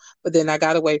file, but then I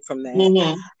got away from that.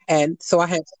 Mm-hmm. And so I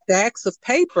had stacks of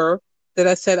paper that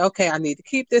I said, okay, I need to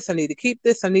keep this, I need to keep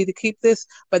this, I need to keep this.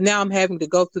 But now I'm having to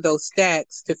go through those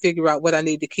stacks to figure out what I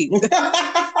need to keep.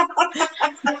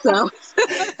 So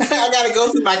I got to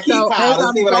go through my keep pile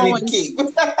to see what I need to keep.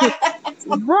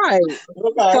 Right.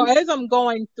 Okay. So as I'm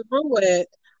going through it,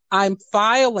 I'm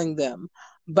filing them.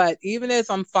 But even as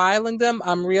I'm filing them,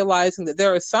 I'm realizing that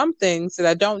there are some things that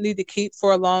I don't need to keep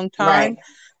for a long time. Right.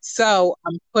 So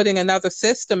I'm putting another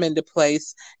system into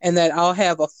place, and that I'll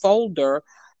have a folder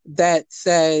that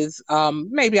says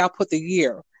maybe I'll put the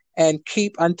year and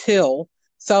keep until.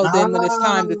 So then when it's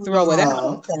time to throw it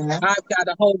out, Okay. I've got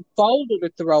a whole folder to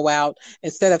throw out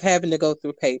instead of having to go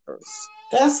through papers.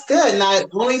 That's good. Now, the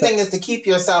only thing is to keep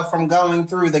yourself from going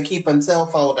through the keep until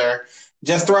folder,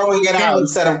 just throwing it out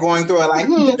instead of going through it like,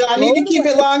 do I need to keep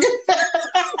it longer?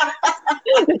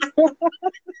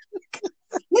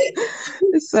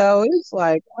 So it's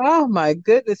like, oh my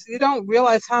goodness, you don't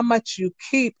realize how much you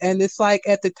keep. And it's like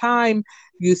at the time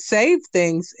you save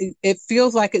things, it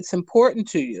feels like it's important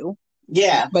to you.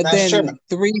 Yeah, but that's then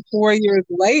true. 3-4 years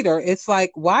later, it's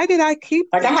like, why did I keep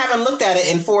Like, this? I haven't looked at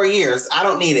it in 4 years. I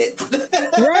don't need it.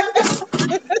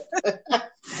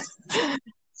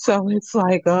 So it's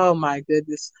like, oh my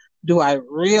goodness, do I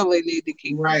really need to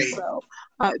keep Right. this? So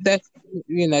that's,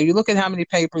 you look at how many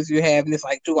papers you have, and it's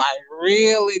like, do I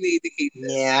really need to keep this?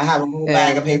 Yeah, I have a whole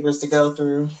bag of papers to go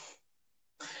through.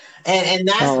 And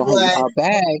that's a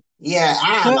bag. Yeah,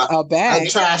 I have a bag. A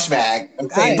trash bag of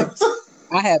papers.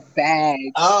 I have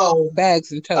bags. Oh.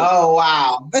 Bags and totes. Oh,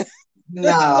 wow.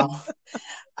 No.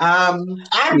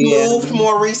 I moved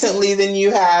more recently than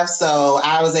you have, so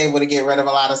I was able to get rid of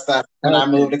a lot of stuff when I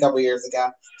moved a couple years ago.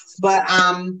 But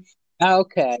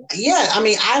okay. Yeah, I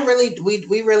mean,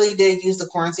 we really did use the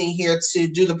quarantine here to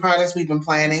do the projects we've been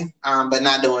planning, but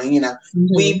not doing.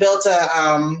 Mm-hmm. We built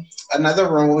another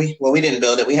room. We didn't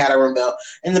build it. We had a room built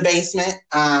in the basement.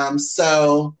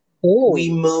 So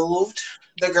we moved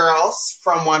the girls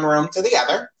from one room to the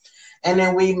other, and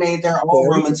then we made their own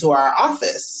room into our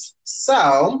office.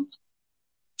 So,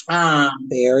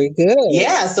 very good.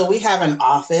 Yeah, so we have an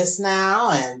office now,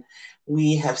 and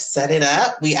we have set it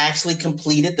up. We actually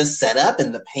completed the setup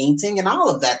and the painting and all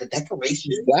of that, the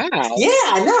decorations. Wow. Yeah,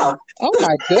 I know. Oh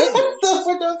my goodness. So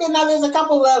we're doing good. Now there's a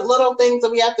couple of little things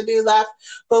that we have to do left,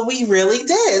 but we really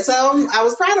did. So I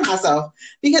was proud of myself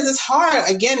because it's hard.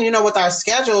 Again, with our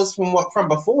schedules from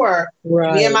before,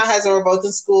 right. Me and my husband were both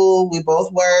in school. We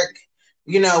both work.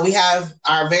 We have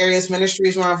our various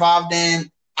ministries we're involved in.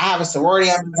 I have a sorority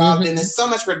I'm involved in. There's so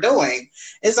much we're doing.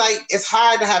 It's like, it's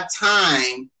hard to have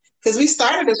time because we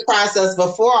started this process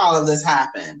before all of this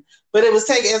happened. But it's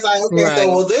like, okay, right.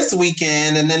 So this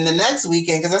weekend and then the next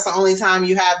weekend, because that's the only time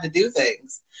you have to do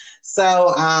things.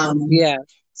 So,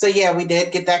 So, we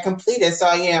did get that completed. So,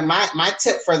 my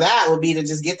tip for that would be to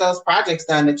just get those projects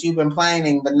done that you've been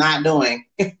planning but not doing.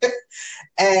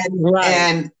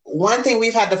 And one thing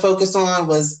we've had to focus on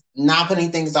was not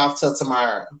putting things off till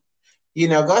tomorrow.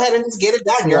 Go ahead and just get it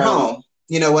done. You're home.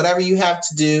 Whatever you have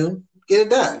to do, get it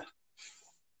done.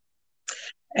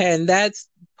 And that's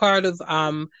part of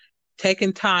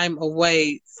taking time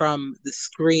away from the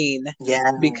screen.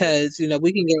 Yeah. Because,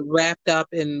 we can get wrapped up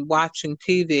in watching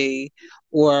TV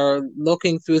or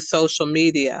looking through social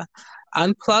media.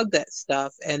 unplug that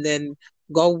stuff and then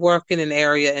go work in an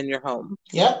area in your home.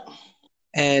 Yep.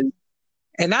 And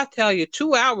I tell you,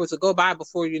 2 hours will go by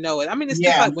before you know it. I mean, it's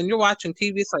just Yeah. like when you're watching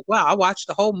TV, it's like, wow, I watched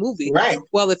the whole movie. Right.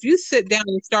 Well, if you sit down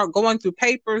and start going through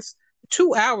papers,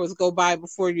 2 hours go by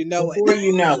before you know Before it.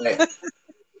 you know it.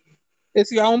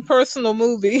 It's your own personal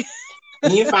movie.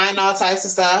 And you find all types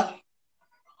of stuff.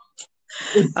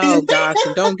 Oh gosh,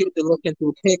 and don't get to looking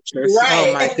through pictures. Right.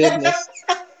 Oh my goodness.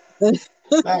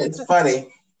 That's funny.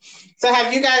 So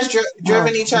have you guys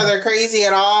driven each other crazy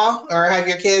at all? Or have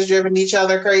your kids driven each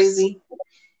other crazy?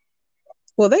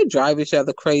 Well, they drive each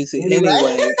other crazy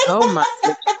anyway. Oh my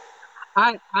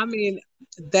goodness. I mean,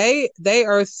 they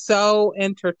are so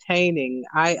entertaining.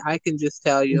 I can just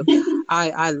tell you,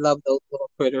 I love those little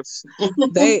critters.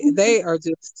 They are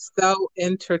just so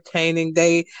entertaining.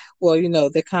 Well,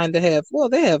 they kind of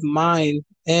they have mine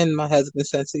and my husband's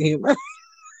sense of humor.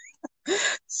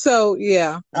 So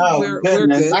yeah, oh we're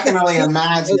goodness, good. I can only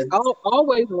imagine. It's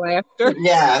always laughter.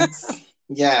 Yes,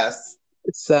 yes.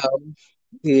 So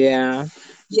yeah.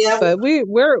 Yeah, but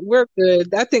we're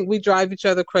good. I think we drive each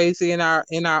other crazy in our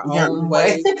own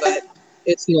way, but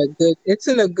it's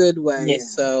in a good way. Yeah.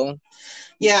 So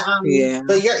yeah.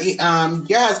 But your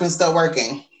husband's still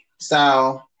working,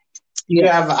 so you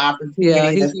have an opportunity.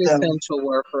 Yeah, he's an essential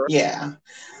worker. Yeah.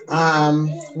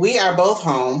 We are both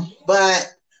home,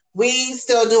 but we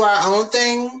still do our own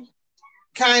thing,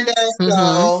 kind of.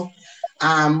 So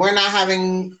we're not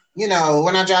having,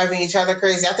 we're not driving each other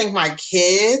crazy. I think my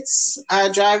kids are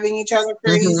driving each other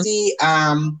crazy.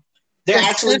 They're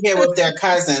actually here with their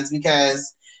cousins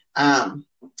because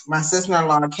my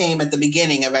sister-in-law came at the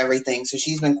beginning of everything, so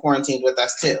she's been quarantined with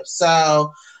us too.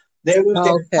 So they're with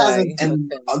their cousins, and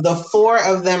the four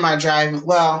of them are driving.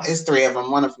 Well, it's three of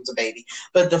them. One of them's a baby,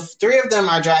 but the three of them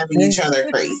are driving each other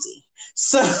crazy.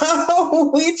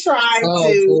 So we try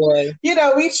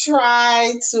we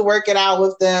try to work it out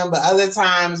with them, but other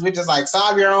times we're just like,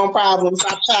 solve your own problem,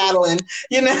 stop paddling,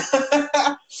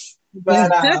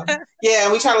 But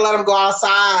we try to let them go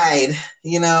outside,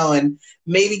 and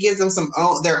maybe give them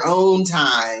their own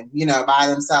time, by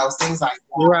themselves, things like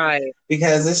that. Right.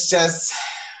 Because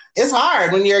it's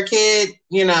hard when you're a kid,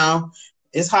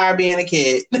 it's hard being a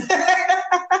kid.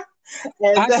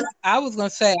 I was going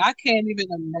to say, I can't even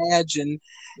imagine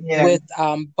with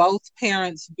both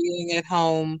parents being at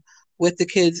home with the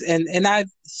kids. And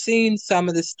I've seen some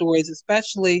of the stories,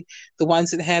 especially the ones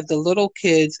that have the little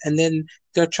kids, and then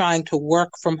they're trying to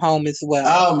work from home as well.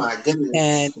 Oh my goodness.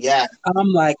 And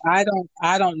I'm like, I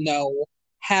don't know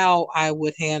how I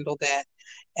would handle that.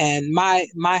 And my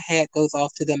hat goes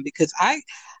off to them because I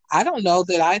don't know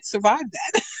that I'd survive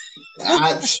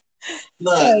that.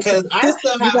 Look, because I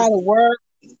still have gotta work.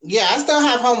 Yeah, I still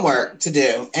have homework to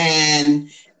do, and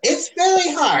it's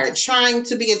very hard trying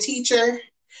to be a teacher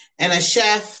and a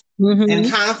chef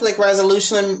and conflict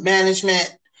resolution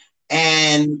management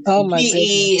and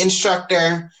PE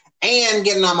instructor and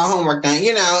getting all my homework done.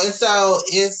 And so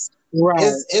it's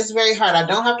very hard. I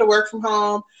don't have to work from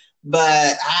home,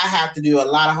 but I have to do a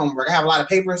lot of homework. I have a lot of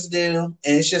papers to do, and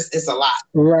it's a lot.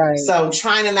 Right. So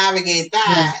trying to navigate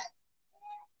that.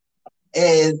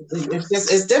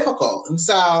 It's difficult. And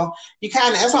so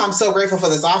that's why I'm so grateful for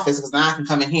this office, because now I can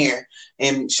come in here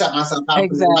and shut myself out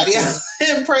from everybody else.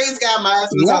 And praise God, my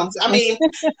husband's home. I mean,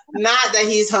 not that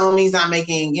he's home, he's not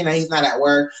making, he's not at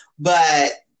work,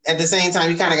 but at the same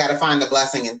time, you kind of got to find the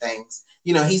blessing in things.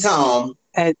 He's home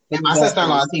and my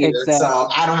sister-in-law is here. So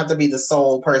I don't have to be the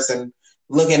sole person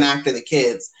looking after the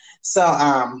kids.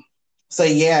 So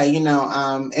yeah,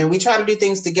 and we try to do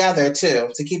things together too,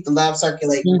 to keep the love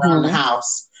circulating around the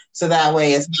house. So that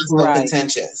way it's not so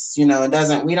contentious. We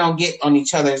don't get on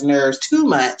each other's nerves too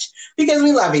much because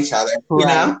we love each other,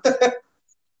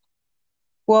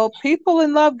 Well, people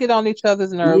in love get on each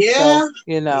other's nerves. Yeah.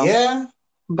 So, Yeah.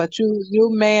 But you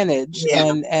manage.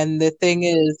 Yeah. And the thing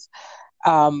is,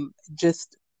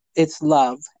 just it's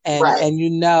love. And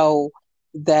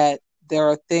that there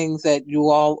are things that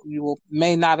you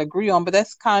may not agree on, but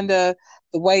that's kind of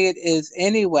the way it is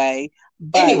anyway.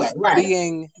 But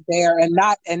being there and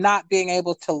not being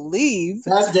able to leave,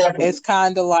 that's different. It's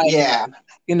kind of like,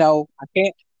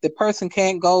 the person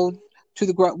can't go to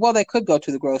they could go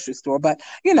to the grocery store, but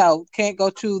can't go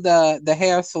to the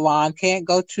hair salon, can't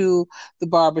go to the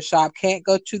barbershop, can't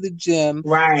go to the gym.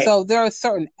 Right. So there are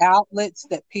certain outlets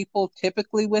that people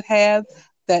typically would have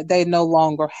that they no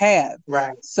longer have.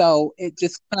 Right. So it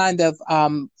just kind of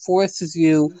forces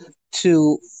you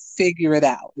to figure it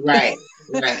out. Right.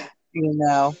 Right.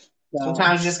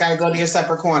 Sometimes you just got to go to your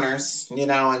separate corners,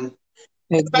 and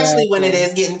especially when it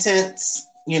is getting tense,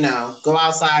 go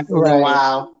outside for a little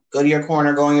while go to your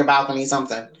corner, go on your balcony,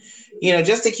 something,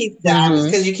 just to keep the atmosphere, Mm-hmm.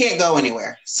 because you can't go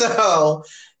anywhere. So,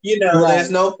 there's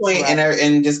Right. no point Right.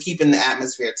 in just keeping the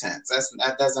atmosphere tense.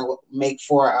 That doesn't make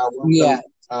for a Yeah.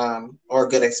 welcome or a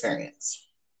good experience.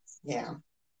 Yeah.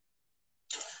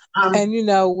 And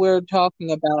we're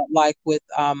talking about like with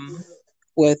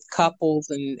couples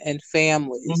and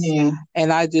families. Mhm.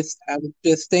 And I was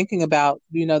just thinking about,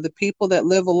 the people that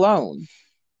live alone.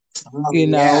 Oh, You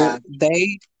know,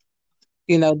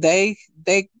 yeah.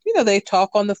 they talk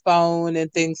on the phone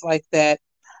and things like that,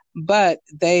 but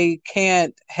they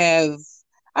can't have,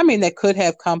 I mean, they could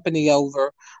have company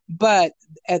over, but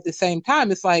at the same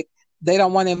time, it's like they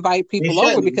don't want to invite They people over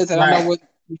shouldn't. because they don't know Right.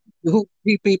 who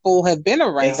people have been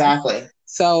around. Exactly.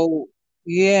 So,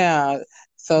 yeah,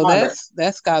 so Harder.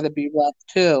 that's got to be rough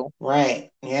too.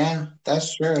 Right. Yeah,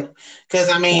 that's true. Because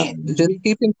So just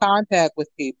keep in contact with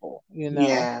people.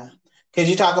 yeah, because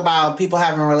you talk about people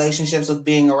having relationships with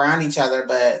being around each other,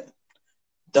 but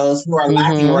those who are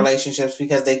lacking Mm-hmm. relationships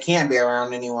because they can't be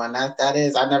around anyone. That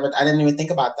is, I didn't even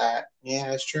think about that.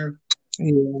 Yeah, it's true.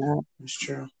 Yeah. It's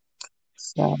true.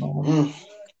 So, Mm.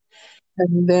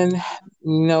 and then,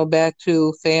 back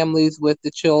to families with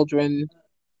the children,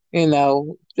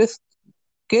 just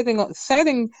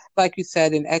setting, like you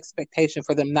said, an expectation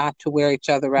for them not to wear each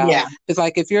other out. Yeah. It's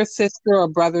like if your sister or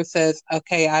brother says,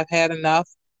 okay, I've had enough,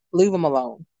 leave them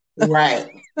alone. Right.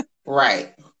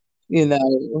 Right.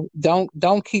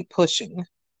 Don't keep pushing.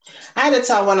 I had to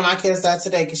tell one of my kids that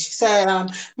today because she said,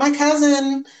 my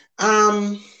cousin,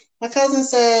 um, my cousin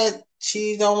said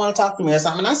she don't want to talk to me or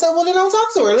something. And I said, well, then don't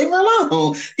talk to her. Leave her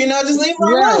alone. Just leave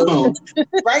her Right. alone.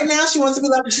 Right now, she wants to be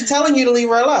left. She's telling you to leave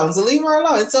her alone. So leave her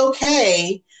alone. It's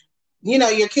okay.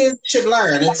 Your kids should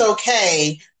learn. It's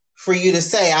okay for you to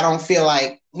say, I don't feel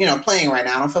like, playing right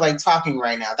now. I don't feel like talking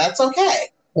right now. That's okay.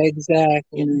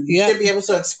 Exactly. You Yep. should be able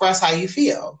to express how you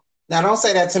feel. Now, don't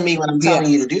say that to me when I'm telling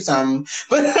you Yes. to do something,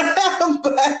 but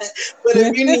but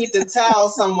if you need to tell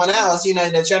someone else,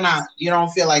 that you don't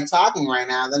feel like talking right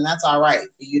now, then that's all right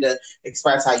for you to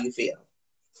express how you feel.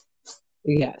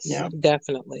 Yes, Yeah.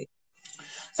 definitely.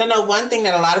 So, no, one thing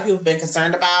that a lot of people have been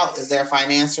concerned about is their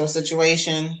financial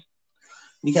situation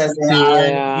because they are,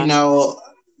 Yeah.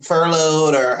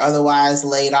 furloughed or otherwise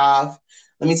laid off.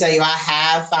 Let me tell you, I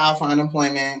have filed for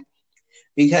unemployment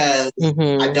because I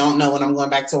Mm-hmm. don't know when I'm going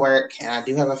back to work and I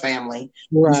do have a family.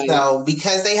 Right. So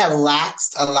because they have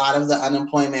laxed a lot of the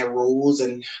unemployment rules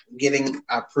and getting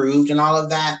approved and all of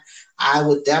that, I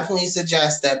would definitely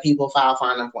suggest that people file for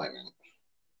unemployment.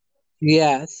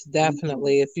 Yes, Mm-hmm.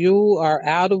 definitely. If you are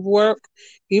out of work,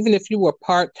 even if you were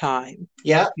part-time,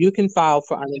 Yep. you can file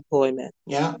for unemployment.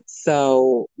 Yep.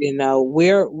 So,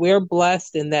 we're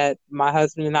blessed in that my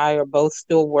husband and I are both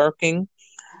still working.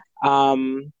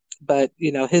 But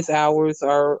his hours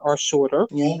are shorter.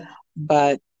 Yep.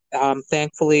 But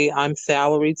thankfully I'm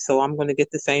salaried, so I'm going to get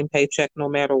the same paycheck no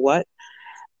matter what.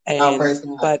 Oh, And praise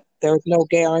God. but there's no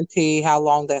guarantee how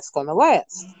long that's going to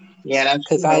last Yeah, that's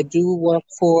because I true. do work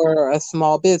for a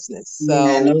small business.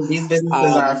 Yeah, and So these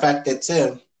businesses are um, affected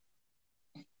too.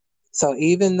 so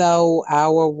even though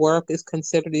our work is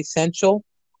considered essential,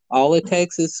 all it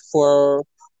takes is for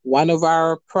one of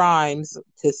our primes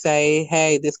to say,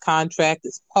 hey, this contract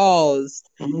is paused,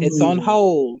 it's on Mm.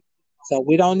 hold, so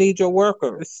we don't need your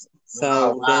workers. Oh,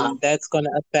 So wow. then that's going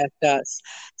to affect us.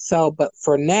 So, but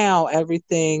for now,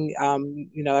 everything,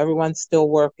 everyone's still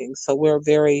working. So we're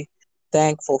very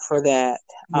thankful for that.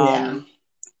 Yeah.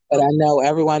 But I know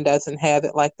everyone doesn't have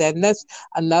it like that. And that's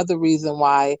another reason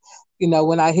why,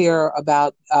 when I hear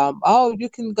about, oh, you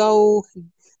can go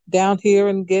down here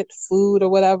and get food or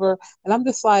whatever. And I'm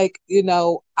just like,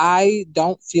 I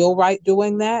don't feel right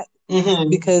doing that Mm-hmm.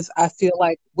 because I feel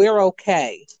like we're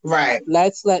okay. Right.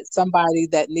 Let's let somebody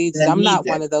that needs it. That I'm needs not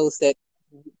one it. of those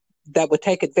that would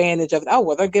take advantage of it. Oh,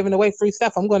 well, they're giving away free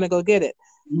stuff. I'm going to go get it.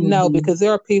 No, Mm-hmm. because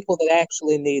there are people that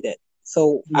actually need it.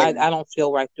 So I Yeah. don't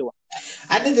feel right doing that.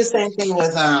 I did the same thing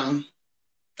with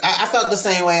I felt the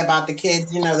same way about the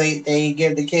kids. They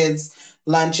give the kids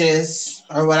lunches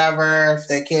or whatever if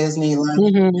their kids need lunch.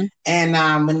 Mm-hmm.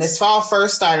 And when this fall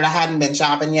first started, I hadn't been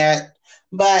shopping yet,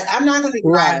 but I'm not going to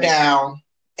drive Right. down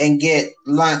and get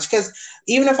lunch because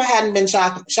even if I hadn't been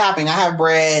shopping, I have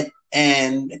bread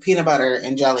and peanut butter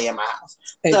and jelly in my house.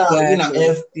 So Exactly.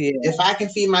 if Yeah. I can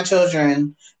feed my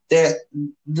children, that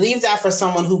leave that for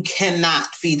someone who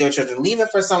cannot feed their children. Leave it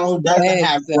for someone who doesn't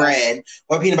have Exactly. bread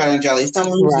or peanut butter and jelly.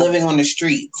 Someone who's Right. living on the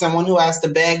street. Someone who has to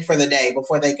beg for the day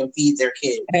before they can feed their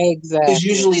kids because Exactly.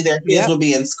 usually their kids Yep. will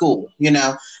be in school.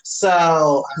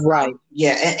 So Right.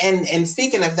 yeah, and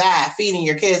speaking of that, feeding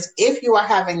your kids, if you are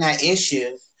having that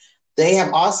issue, they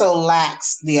have also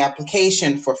laxed the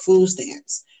application for food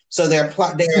stamps. So they're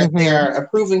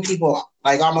approving people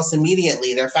like almost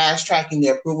immediately. They're fast tracking the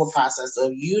approval process.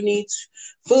 So if you need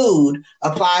food,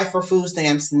 apply for food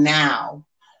stamps now.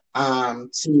 And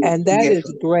that is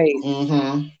food. Great.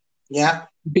 Mm-hmm. Yeah.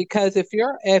 Because if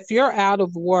you're out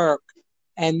of work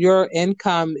and your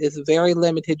income is very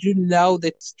limited, you know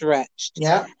that's stretched.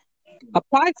 Yeah.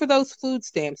 Apply for those food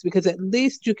stamps because at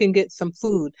least you can get some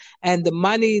food. And the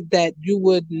money that you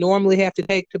would normally have to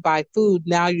take to buy food,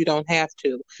 now you don't have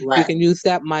to. Right. You can use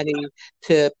that money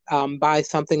to buy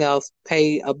something else,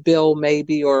 pay a bill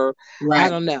maybe, or I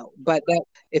don't know. But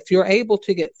if you're able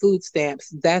to get food stamps,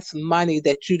 that's money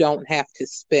that you don't have to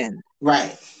spend.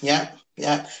 Right. Yep.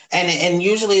 Yeah. And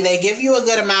usually they give you a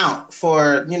good amount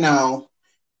for,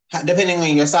 depending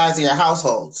on your size of your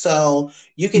household. So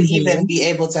you can even be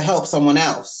able to help someone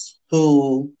else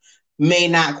who may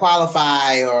not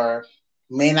qualify or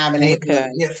may not have been able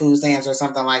to get food stamps or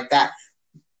something like that.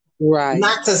 Right.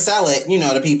 Not to sell it,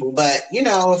 to people, but, if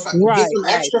get some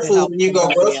extra food when you go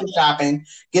grocery shopping,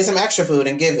 get some extra food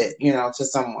and give it, to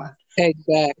someone.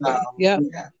 Exactly. So, yeah.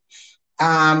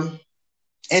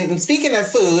 And speaking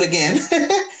of food again,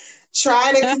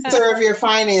 try to conserve your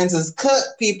finances. Cook,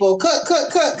 people. Cook.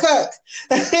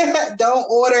 Don't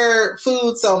order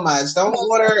food so much. Don't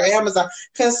order Amazon.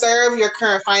 Conserve your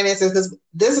current finances because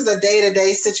this is a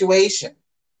day-to-day situation.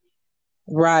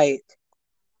 Right.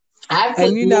 I've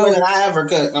cooked more than I ever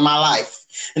cooked in my life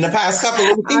in the past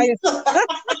couple of weeks.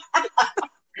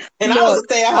 And I was a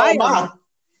stay-at-home mom.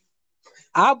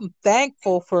 I'm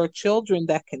thankful for children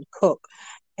that can cook.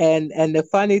 And the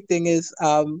funny thing is,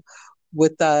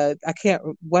 what did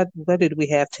we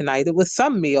have tonight? It was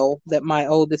some meal that my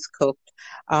oldest cooked.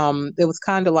 It was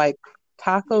kind of like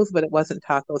tacos, but it wasn't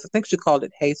tacos. I think she called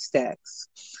it haystacks.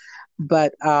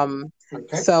 But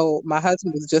so my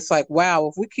husband was just like, wow,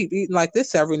 if we keep eating like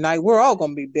this every night, we're all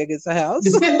going to be big as a house.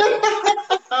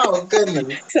 Oh,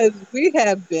 goodness. Because we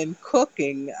have been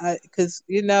cooking. Because,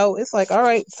 it's like, all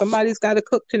right, somebody's got to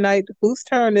cook tonight. Whose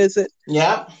turn is it?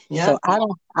 Yeah. So I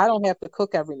don't have to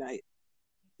cook every night.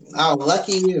 Oh,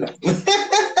 lucky you.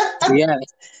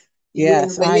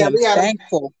 Yes, I am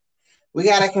thankful. We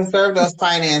got to conserve those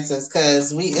finances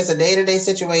because it's a day-to-day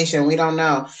situation. We don't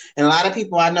know. And a lot of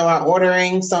people I know are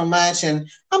ordering so much, and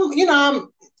I'm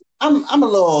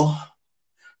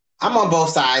on both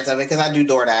sides of it because I do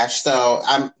DoorDash. So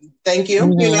thank you,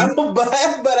 but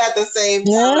at the same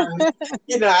time,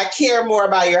 I care more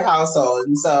about your household.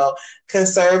 And so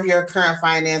conserve your current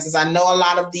finances. I know a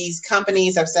lot of these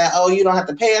companies have said, oh, you don't have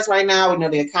to pay us right now. We know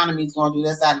the economy is going to do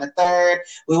this, that, and the third.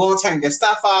 We won't turn your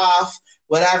stuff off,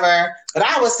 whatever. But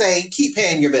I would say keep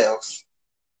paying your bills.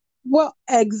 Well,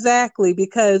 exactly,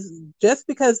 because just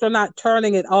because they're not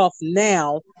turning it off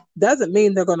now doesn't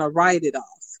mean they're going to write it off.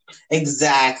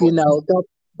 Exactly.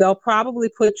 They'll probably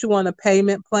put you on a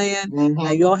payment plan and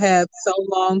you'll have so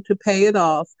long to pay it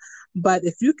off. But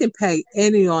if you can pay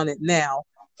any on it now,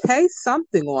 pay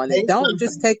something on it. Don't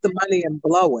just take the money and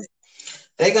blow it.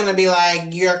 They're going to be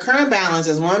like, your current balance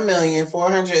is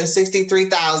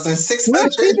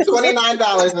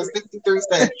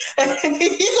 $1,463,629.63.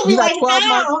 You got 12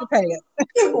 months to pay it.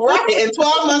 Right, and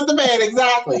 12 months to pay it,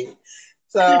 exactly.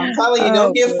 So I'm telling you,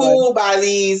 don't get fooled by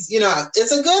these.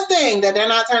 It's a good thing that they're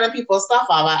not turning people's stuff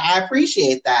off. I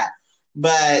appreciate that.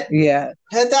 But hit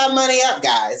that money up,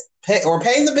 guys. Pay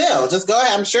the bill. Just go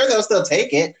ahead. I'm sure they'll still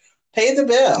take it. Pay the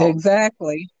bill.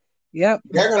 Exactly. Yep.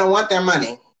 They're going to want their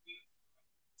money.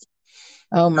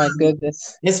 Oh, my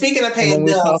goodness. And speaking of paying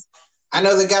bills, I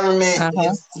know the government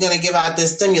is going to give out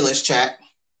this stimulus check.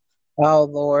 Oh,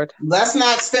 Lord. Let's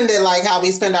not spend it like how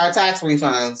we spend our tax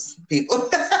refunds, people.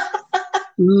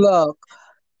 Look,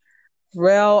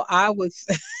 Rel, I was,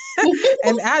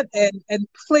 and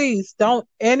please don't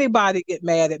anybody get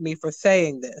mad at me for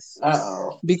saying this.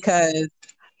 Because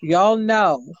y'all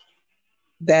know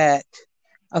that,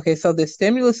 so the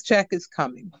stimulus check is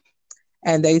coming.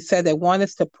 And they said they want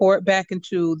us to pour it back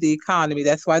into the economy.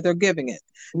 That's why they're giving it.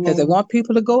 Because they want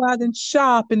people to go out and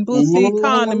shop and boost the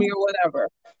economy or whatever.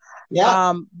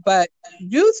 Yeah. But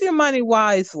use your money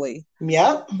wisely.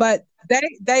 Yeah. But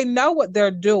they know what they're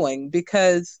doing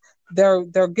because they're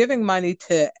giving money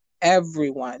to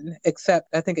everyone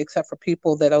except for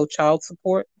people that owe child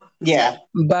support. Yeah.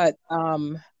 But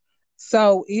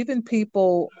so even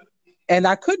people, and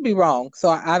I could be wrong, so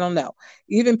I don't know.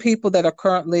 Even people that are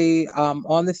currently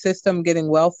on the system getting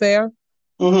welfare,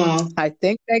 I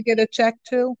think they get a check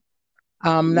too.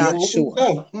 I'm not sure.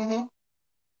 So.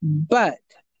 But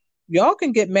y'all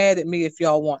can get mad at me if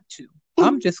y'all want to.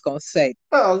 I'm just going to say.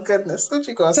 Oh, goodness. What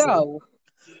you going to say? So,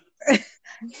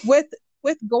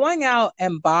 with going out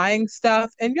and buying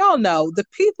stuff, and y'all know the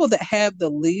people that have the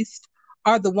least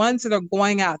are the ones that are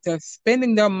going out there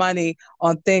spending their money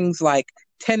on things like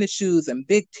tennis shoes and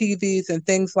big TVs and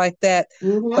things like that, but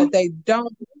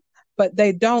Mm-hmm.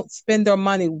 they don't spend their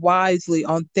money wisely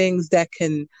on things that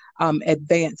can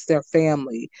advance their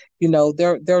family.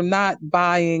 They're not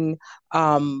buying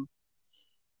um,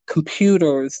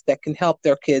 computers that can help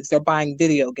their kids. They're buying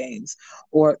video games,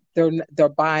 or they're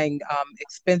buying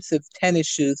expensive tennis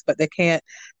shoes, but they can't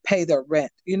pay their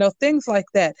rent. Things like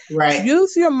that. Right.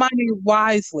 Use your money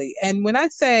wisely. And when I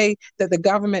say that the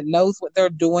government knows what they're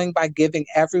doing by giving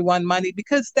everyone money,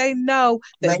 because they know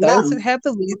They that those know. that have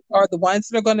the least are the ones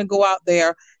that are going to go out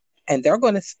there and they're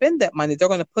going to spend that money. They're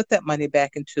going to put that money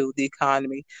back into the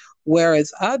economy,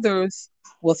 whereas others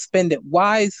will spend it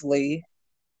wisely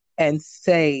and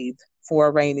save for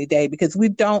a rainy day because we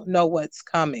don't know what's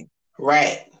coming.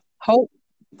 Right. Hope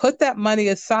Put that money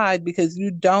aside because you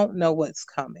don't know what's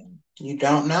coming. You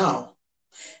don't know.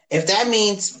 If that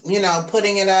means,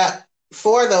 putting it up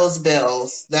for those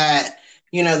bills that,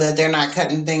 that they're not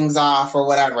cutting things off or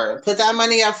whatever, put that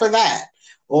money up for that.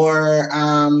 Or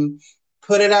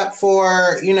put it up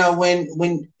for,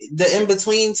 when the in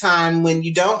between time when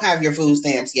you don't have your food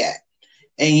stamps yet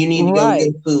and you need to go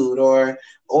Right. get food or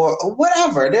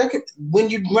whatever. When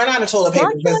you run out of toilet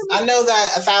paper, because I know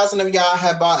that 1,000 of y'all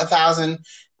have bought 1,000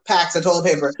 packs of toilet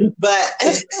paper, but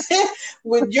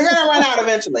you're gonna run out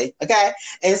eventually, okay?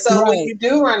 And so when you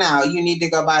do run out, you need to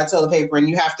go buy toilet paper, and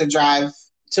you have to drive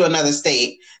to another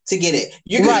state to get it.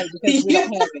 Right, because we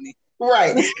don't have any.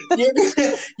 Right,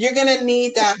 you're gonna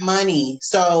need that money.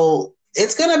 So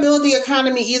it's going to build the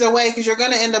economy either way because you're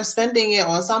going to end up spending it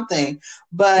on something.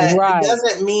 But it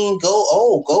doesn't mean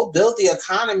go build the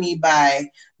economy by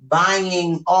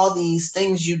buying all these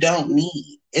things you don't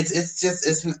need. It's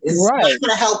not going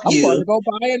to help you. I'm going to go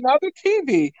buy another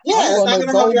TV. Yeah, it's not going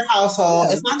to help your household.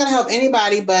 Yeah. It's not going to help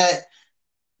anybody but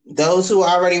those who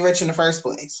are already rich in the first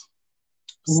place.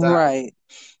 So. Right.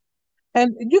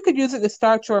 And you could use it to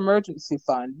start your emergency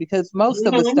fund because most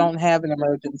of us don't have an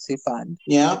emergency fund.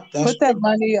 Yeah. Put that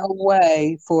money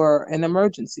away for an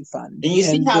emergency fund. And you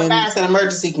see how fast an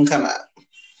emergency can come up.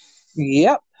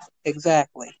 Yep,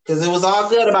 exactly. Because it was all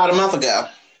good about a month ago.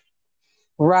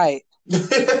 Right.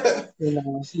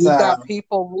 You've got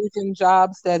people losing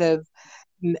jobs that have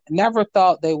never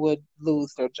thought they would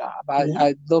lose their job.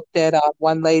 I looked at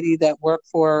one lady that worked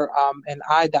for an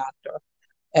eye doctor.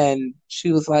 And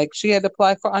she was like, she had to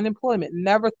apply for unemployment.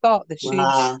 Never thought that she'd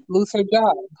lose her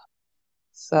job.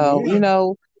 So,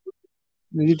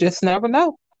 you just never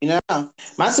know.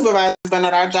 My supervisor's been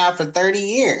at our job for 30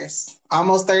 years,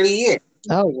 almost 30 years.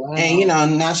 Oh, wow.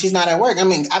 And, now she's not at work. I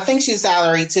mean, I think she's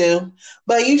salary too,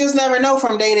 but you just never know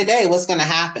from day to day what's going to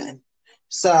happen.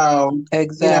 So,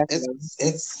 exactly.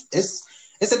 It's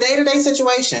a day-to-day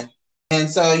situation. And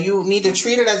so you need to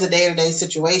treat it as a day-to-day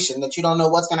situation that you don't know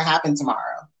what's going to happen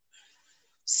tomorrow.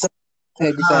 So,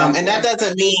 exactly. And that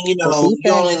doesn't mean, you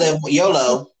only live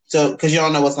YOLO. So, because you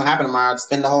don't know what's going to happen tomorrow,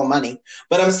 spend the whole money.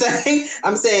 But I'm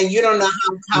saying you don't know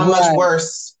how much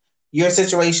worse your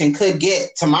situation could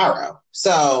get tomorrow.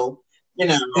 So, keep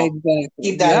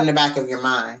that in the back of your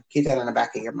mind. Keep that in the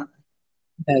back of your mind.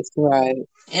 That's right.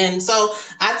 And so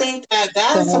I think those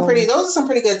are some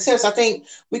pretty good tips. I think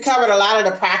we covered a lot of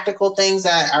the practical things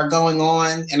that are going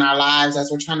on in our lives as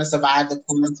we're trying to survive the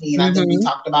quarantine. I think we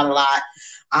talked about a lot.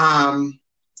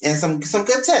 And some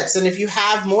good tips. And if you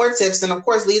have more tips, then of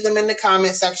course leave them in the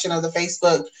comment section of the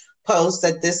Facebook post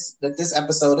that this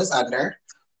episode is under.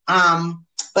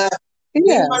 But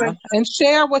and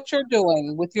share what you're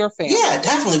doing with your family. Yeah,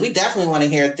 definitely. We definitely want to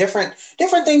hear different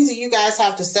things that you guys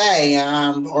have to say,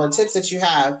 or tips that you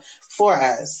have for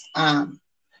us.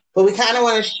 But we kind of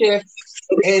want to shift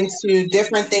into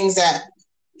different things that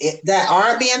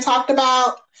aren't being talked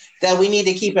about that we need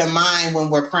to keep in mind when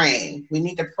we're praying. We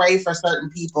need to pray for certain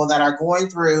people that are going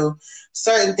through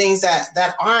certain things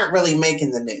that aren't really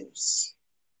making the news.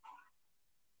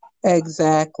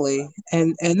 Exactly.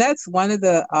 And that's one of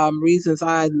the reasons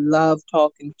I love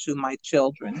talking to my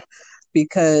children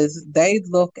because they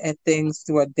look at things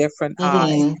through a different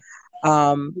eye.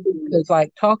 It's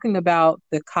like talking about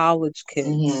the college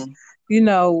kids.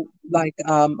 Like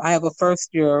I have a first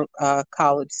year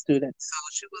college student. So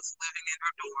she was living in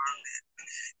her dorm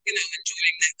and,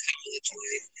 enjoying that college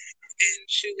life. And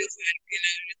she was like,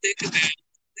 you think about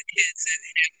the kids that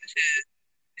have to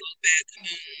go back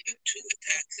home to a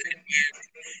toxic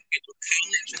environment.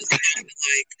 College was kind of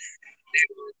like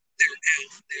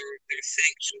their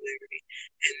sanctuary,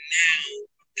 and now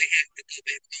they have to go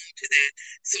back home to that.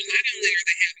 So not only are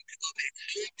they having to go back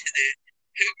home to that,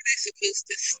 how are they supposed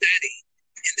to study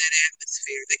that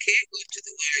atmosphere. They can't go to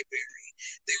the library.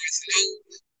 There is no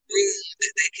room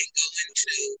that they can go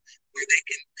into where they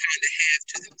can kind of have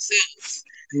to themselves,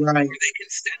 right. where they can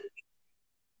study.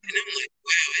 And I'm like,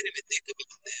 wow, I didn't even think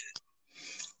about that.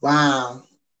 Wow.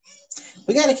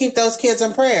 We got to keep those kids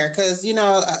in prayer because,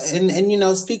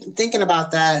 thinking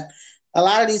about that, a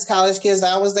lot of these college kids,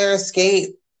 that was their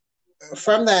escape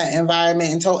from that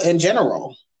environment in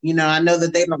general. I know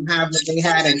that they don't have what they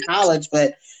had in college,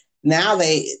 but now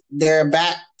they're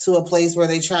back to a place where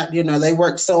they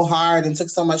worked so hard and took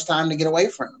so much time to get away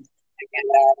from.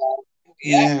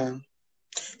 Yeah.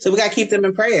 So we got to keep them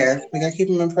in prayer.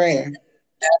 Definitely.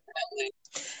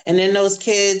 And then those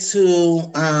kids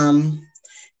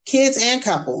kids and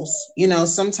couples,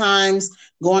 sometimes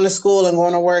going to school and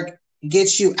going to work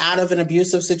gets you out of an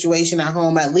abusive situation at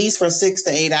home, at least for 6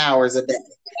 to 8 hours a day,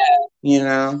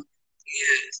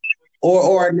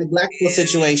 or a neglectful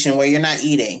situation where you're not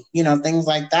eating, things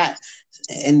like that.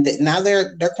 And now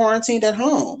they're quarantined at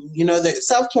home, they're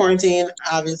self-quarantined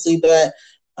obviously, but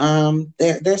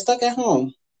they're stuck at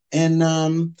home, and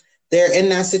they're in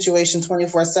that situation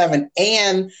 24/7.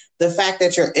 And the fact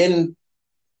that you're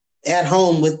at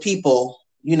home with people,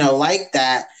 like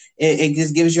that, it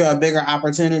just gives you a bigger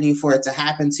opportunity for it to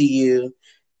happen to you.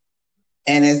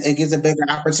 And it gives a bigger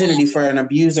opportunity for an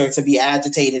abuser to be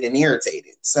agitated and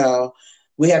irritated. So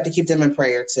we have to keep them in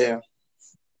prayer too.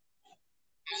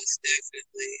 Most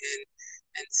definitely.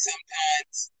 And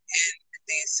sometimes in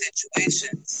these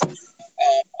situations,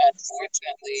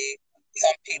 unfortunately,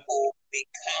 some people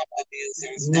become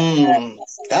abusers.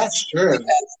 That's true.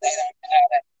 Because they don't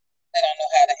know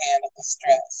how to handle the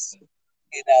stress.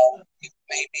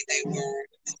 Maybe they were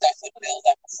stuff would build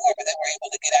up before, but they were able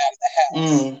to get out of the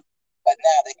house. But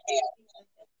now they can't.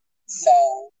 So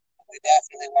we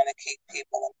definitely want to keep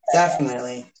people in prayer.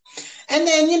 Definitely. And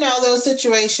then, those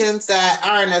situations that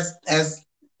aren't as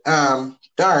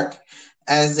dark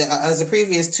as the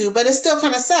previous two, but it's still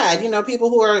kind of sad. People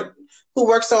who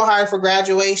work so hard for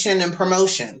graduation and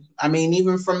promotion. I mean,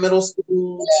 even from middle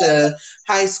school to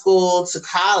high school to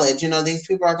college, these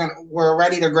people were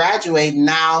ready to graduate.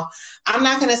 Now, I'm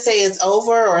not going to say it's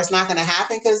over or it's not going to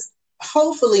happen, because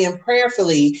hopefully and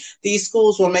prayerfully, these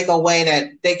schools will make a way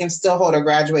that they can still hold a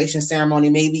graduation ceremony,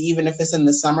 maybe even if it's in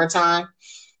the summertime.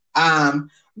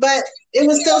 But it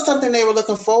was still something they were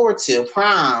looking forward to.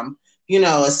 Prom,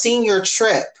 a senior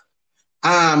trip,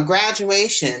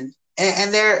 graduation,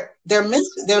 and they're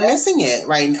missing it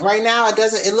right now.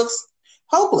 It looks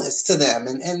hopeless to them,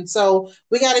 and so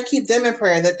we got to keep them in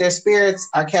prayer that their spirits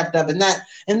are kept up, and that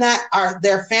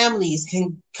their families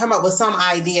can come up with some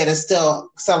idea to still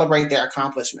celebrate their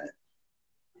accomplishment.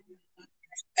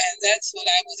 And that's what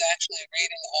I was actually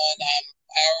reading on.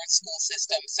 Our school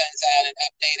system sends out an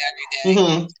update every day,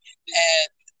 and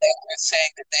they were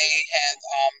saying that they have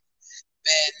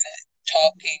been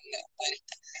talking with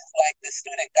the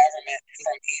student government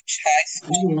from each high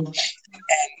school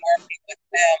and working with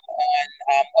them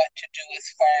on what to do as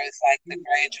far as the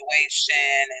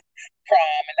graduation and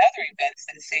prom and other events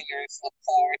that seniors look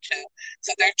forward to.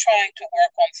 So they're trying to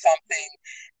work on something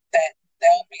that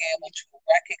they'll be able to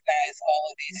recognize all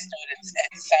of these students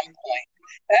at some point.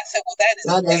 And I said, well, that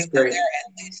is great. They're at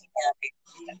least working.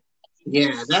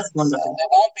 Yeah, that's wonderful. So it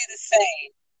won't be the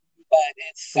same, but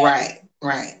it's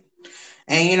right.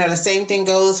 And the same thing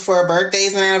goes for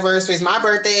birthdays and anniversaries. My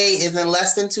birthday is in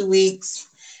less than 2 weeks,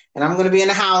 and I'm going to be in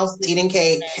the house eating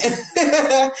cake.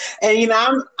 And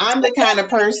I'm the kind of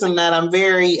person that I'm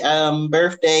very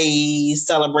birthday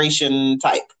celebration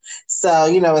type. So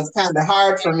it's kind of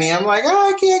hard for me. I'm like,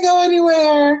 oh, I can't go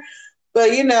anywhere.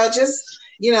 But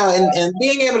and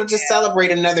being able to just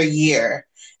celebrate another year,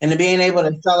 and being able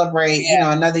to celebrate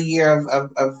another year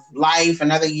of life,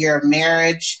 another year of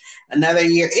marriage, another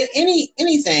year,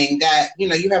 anything that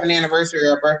you have an anniversary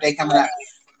or a birthday coming up.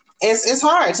 It's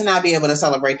hard to not be able to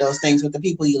celebrate those things with the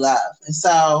people you love. And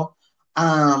so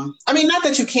I mean, not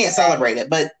that you can't celebrate it,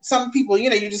 but some people, you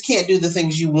just can't do the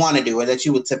things you want to do or that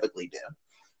you would typically do.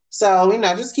 So,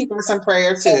 just keep us in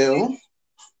prayer too.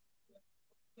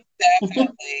 Definitely.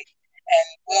 And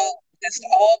we'll just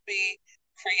all be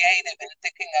creative in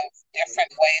thinking of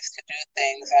different ways to do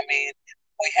things. I mean,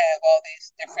 we have all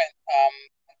these different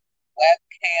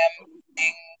webcam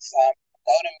things,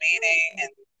 GoToMeeting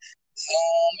and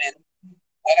Zoom and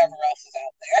whatever else is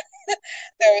out there.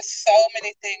 There are so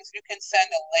many things. You can send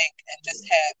a link and just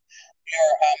have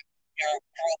your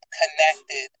group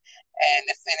connected. And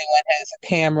if anyone has a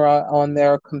camera on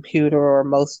their computer, or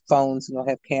most phones,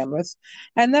 have cameras,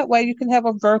 and that way you can have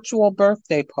a virtual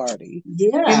birthday party.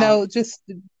 Yeah. Just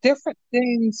different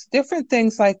things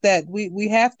like that. We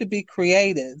have to be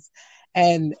creative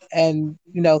and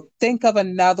think of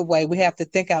another way. We have to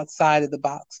think outside of the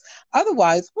box.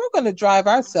 Otherwise, we're going to drive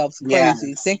ourselves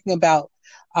crazy Yes. thinking about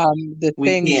the We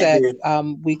things can't that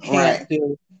do. we can't Right.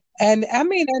 do. And I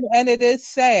mean, and it is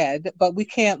sad, but we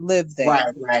can't live there.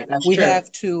 Right. Right. That's We true.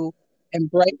 have to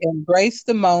embrace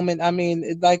the moment. I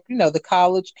mean, like, the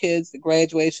college kids, the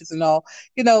graduations and all,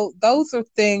 those are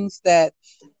things that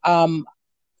um,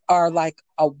 are like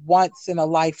a once in a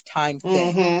lifetime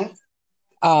thing. Mm-hmm.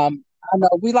 I know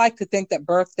we like to think that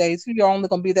birthdays, you're only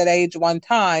going to be that age one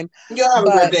time, You'll have a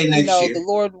but birthday next year. the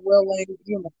Lord willing,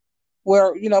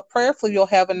 where prayerfully you'll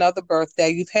have another birthday.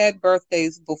 You've had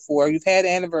birthdays before, you've had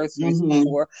anniversaries Mm-hmm.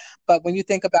 before, but when you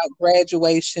think about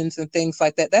graduations and things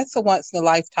like that, that's a once in a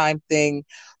lifetime thing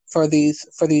for these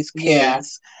Yeah.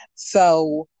 kids.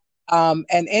 So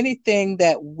and anything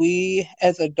that we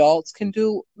as adults can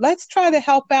do, let's try to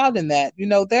help out in that.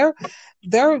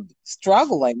 They're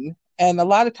struggling, and a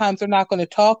lot of times they're not going to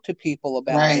talk to people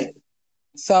about Right. it.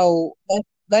 So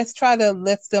let's try to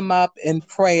lift them up in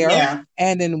prayer Yeah.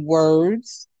 and in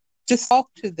words. Just talk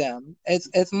to them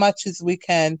as much as we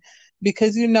can,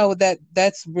 because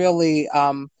that's really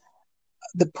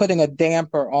the putting a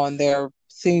damper on their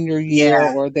senior year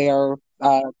Yeah. or their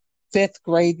fifth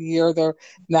grade year. They're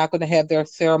not going to have their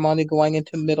ceremony going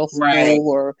into middle Right. school,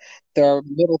 or their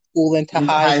middle school into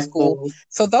Into high high school. school.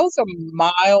 So those are Right.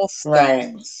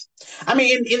 milestones. I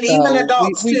mean, and even So we,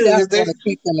 adults we too, because definitely want there's to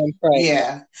keep them in prayer.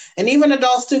 yeah, and even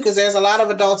adults too, because there's a lot of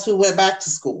adults who went back to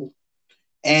school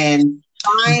and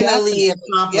finally Definitely. Yes,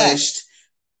 accomplished,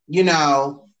 you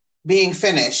know, being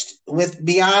finished with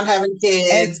beyond having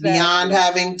kids, beyond exactly.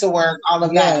 having to work, all of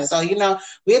that. Yes, So,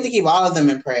 we have to keep all of them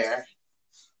in prayer.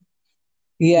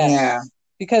 Yeah. yes.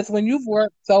 Because when you've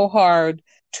worked so hard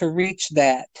to reach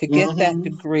that, to get that Hmm.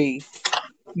 degree,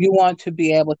 you want to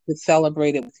be able to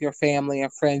celebrate it with your family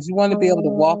and friends. You want to be able to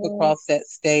walk across that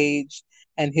stage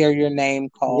and hear your name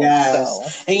called. So,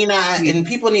 Yes. And yeah. and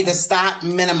people need to stop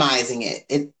minimizing it.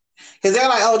 Because they're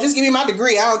like, oh, just give me my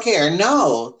degree. I don't care.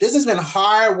 No, this has been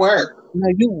hard work. No,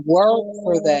 you work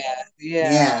for that.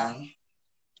 Yeah, Yeah.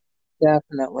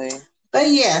 definitely. But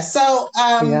yeah, so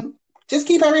Yeah. just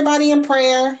keep everybody in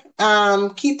prayer.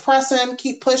 Keep pressing,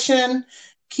 keep pushing,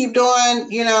 keep doing,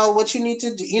 what you need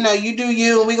to do. You do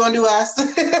you, and we're gonna do us.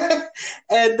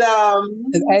 and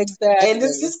Exactly.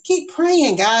 just keep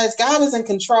praying, guys. God is in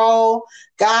control.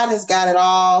 God has got it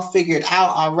all figured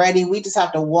out already. We just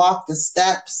have to walk the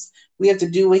steps. We have to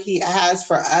do what He has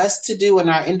for us to do in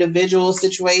our individual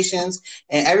situations,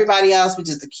 and everybody else, we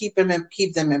just keep them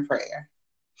in prayer.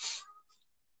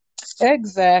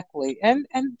 Exactly. And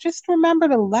just remember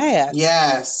to laugh.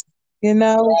 Yes, You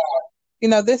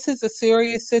know, this is a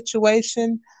serious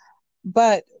situation,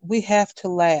 but we have to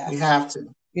we laugh. have to.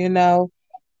 You know,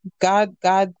 God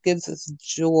gives us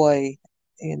joy,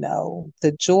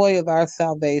 the joy of our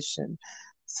salvation.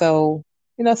 So,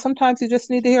 sometimes you just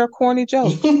need to hear a corny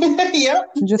joke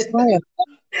Yep. and just laugh.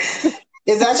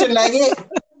 Is that your nugget?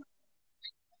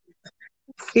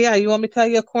 Yeah, you want me to tell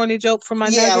you a corny joke for my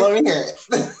Yeah, nugget? let me hear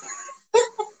it.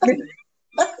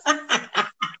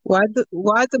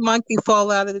 Why'd the monkey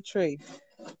fall out of the tree?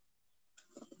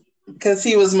 Because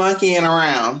he was monkeying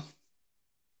around.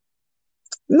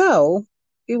 No,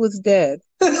 he was dead.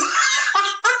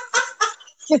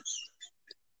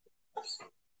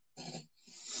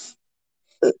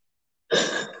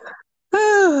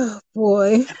 Oh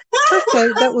boy.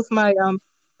 Okay, that was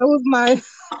my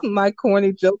my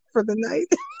corny joke for the night.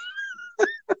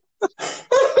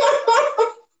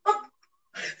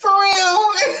 For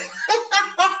real.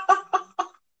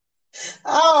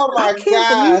 Oh I my can't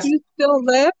believe gosh. you still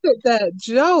laughed at that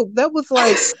joke. That was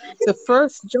like the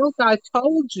first joke I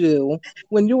told you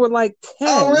when you were like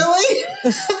Oh 10. really?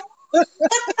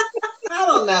 I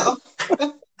don't know.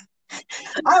 I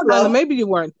I don't know, love maybe you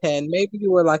weren't 10. Maybe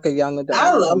you were like a young I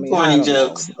adult. I love mean, I corny don't know.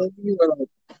 jokes. Maybe you were like,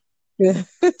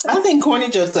 I think corny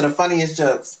jokes are the funniest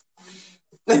jokes.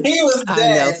 He was I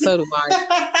know, dead. so do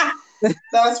I.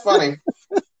 That's funny.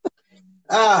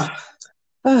 Uh,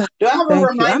 Ah, do I have a thank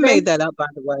you. I reminder? made that up, by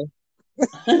the way.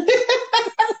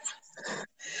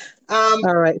 um,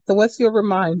 All right. So what's your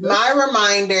reminder? my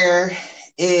reminder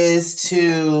is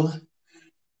to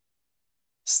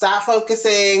stop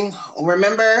focusing.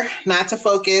 Remember not to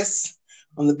focus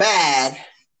on the bad,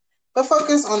 but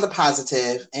focus on the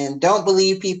positive. And don't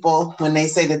believe people when they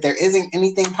say that there isn't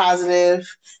anything positive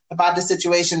about the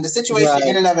situation. The situation in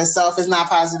Right. and of itself is not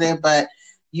positive, but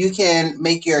you can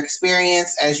make your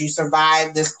experience as you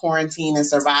survive this quarantine and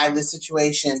survive this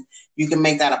situation, you can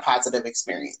make that a positive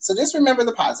experience. So just remember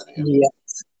the positive. Yeah,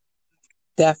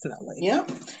 definitely. Yeah.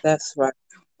 That's right.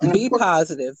 And Be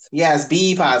positive. yes,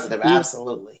 be positive.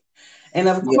 Absolutely. And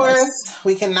of course, Yes.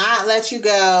 we cannot let you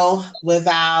go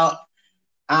without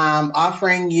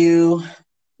offering you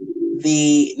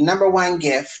the number one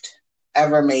gift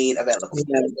ever made available.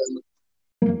 Yes.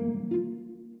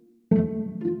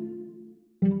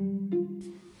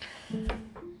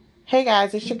 Hey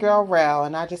guys, it's your girl Rel,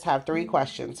 and I just have 3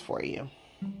 questions for you.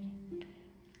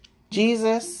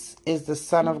 Jesus is the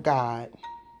Son of God.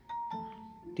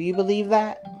 Do you believe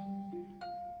that?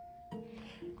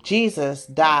 Jesus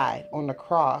died on the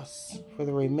cross for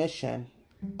the remission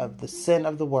of the sin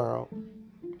of the world.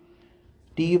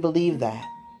 Do you believe that?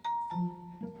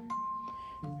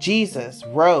 Jesus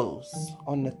rose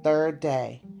on the 3rd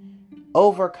day,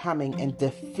 overcoming and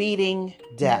defeating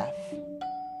death.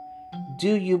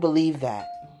 Do you believe that?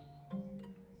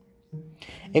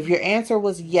 If your answer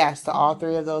was yes to all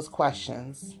 3 of those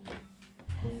questions,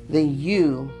 then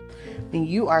you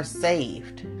are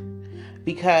saved.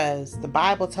 Because the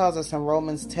Bible tells us in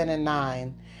Romans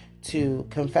 10:9 to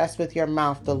confess with your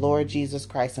mouth the Lord Jesus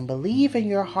Christ and believe in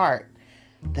your heart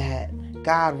that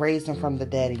God raised him from the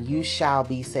dead and you shall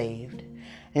be saved.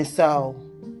 And so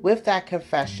with that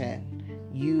confession,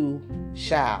 you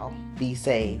shall be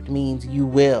saved. Means you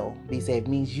will be saved.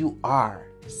 Means you are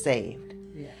saved.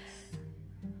 Yes.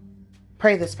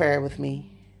 Pray this prayer with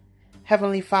me.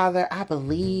 Heavenly Father, I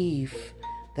believe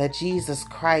that Jesus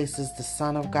Christ is the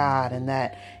Son of God and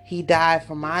that he died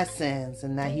for my sins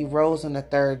and that he rose on the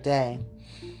 3rd day.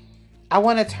 I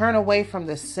want to turn away from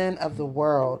the sin of the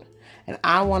world and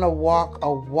I want to walk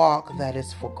a walk that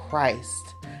is for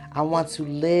Christ. I want to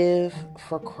live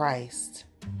for Christ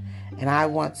and I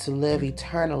want to live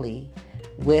eternally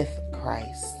with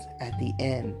Christ at the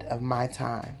end of my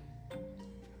time.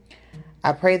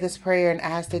 I pray this prayer and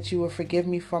ask that you will forgive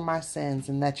me for my sins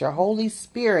and that your Holy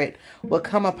Spirit will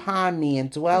come upon me and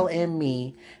dwell in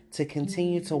me to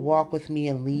continue to walk with me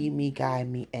and lead me, guide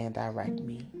me, and direct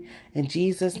me. In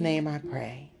Jesus' name I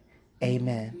pray.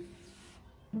 Amen.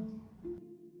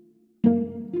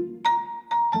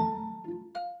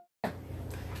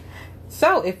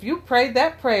 So if you prayed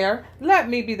that prayer, let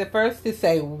me be the first to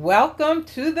say, welcome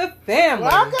to the family.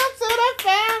 Welcome to the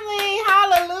family.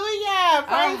 Hallelujah.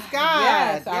 Praise God.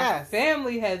 Yes, our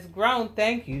family has grown.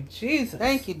 Thank you, Jesus.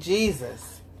 Thank you,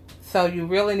 Jesus. So you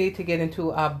really need to get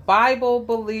into a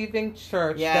Bible-believing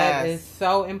church. Yes. That is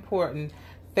so important.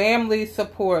 Family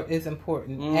support is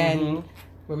important. Mm-hmm. And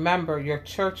remember, your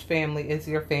church family is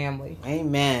your family.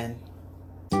 Amen.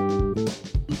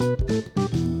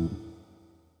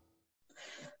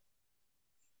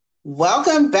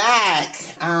 Welcome back.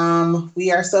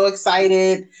 We are so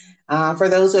excited for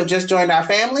those who have just joined our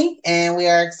family, and we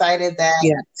are excited that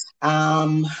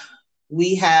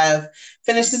we have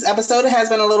finished this episode. It has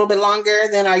been a little bit longer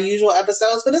than our usual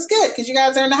episodes, but it's good because you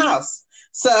guys are in the house,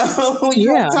 so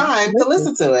you have time to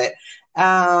listen to it.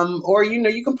 Or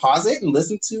you can pause it and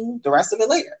listen to the rest of it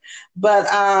later. But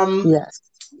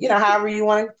however you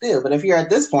want to do. But if you're at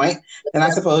this point, then I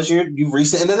suppose you've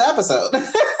reached the end of the episode.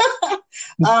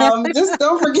 Just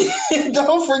don't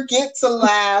forget to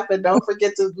laugh and don't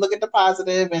forget to look at the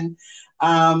positive and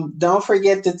don't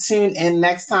forget to tune in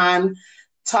next time.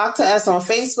 Talk to us on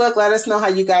Facebook. Let us know how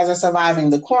you guys are surviving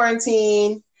the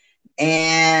quarantine.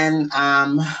 And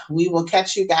we will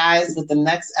catch you guys with the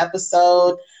next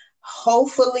episode,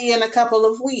 hopefully in a couple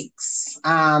of weeks,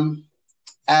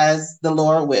 as the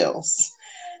Lord wills.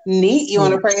 Neat, you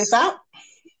want to pray us out?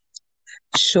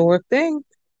 Sure thing.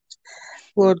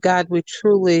 Lord God, we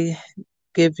truly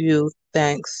give you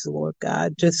thanks, Lord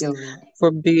God, just for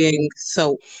being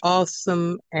so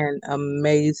awesome and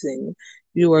amazing.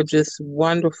 You are just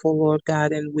wonderful, Lord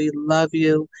God, and we love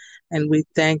you. And we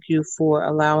thank you for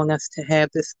allowing us to have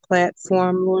this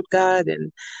platform, Lord God.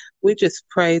 And we just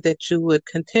pray that you would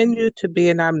continue to be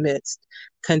in our midst,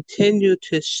 continue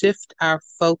to shift our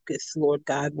focus, Lord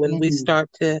God, when we start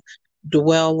to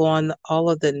dwell on all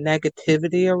of the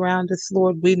negativity around us,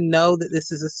 Lord. We know that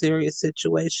this is a serious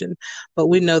situation, but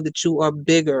we know that you are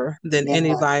bigger than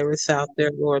any virus out there,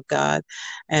 Lord God.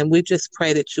 And we just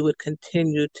pray that you would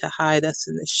continue to hide us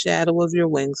in the shadow of your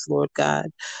wings, Lord God.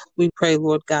 We pray,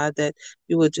 Lord God, that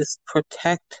you would just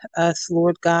protect us,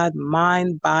 Lord God,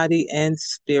 mind, body, and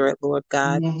spirit, Lord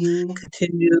God.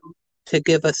 Continue to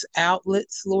give us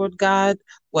outlets, Lord God,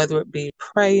 whether it be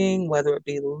praying, whether it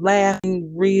be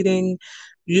laughing, reading.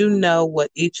 You know what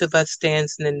each of us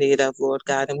stands in the need of, Lord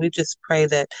God. And we just pray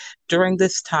that during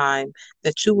this time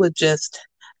that you would just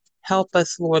help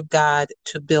us, Lord God,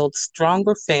 to build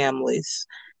stronger families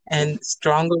and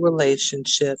stronger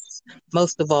relationships,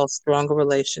 most of all, stronger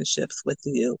relationships with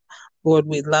you. Lord,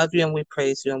 we love you and we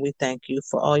praise you and we thank you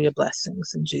for all your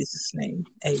blessings. In Jesus' name,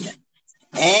 amen.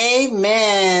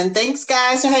 Amen. Thanks,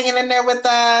 guys, for hanging in there with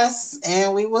us.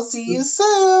 And we will see you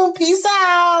soon. Peace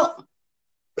out.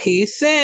 Peace in.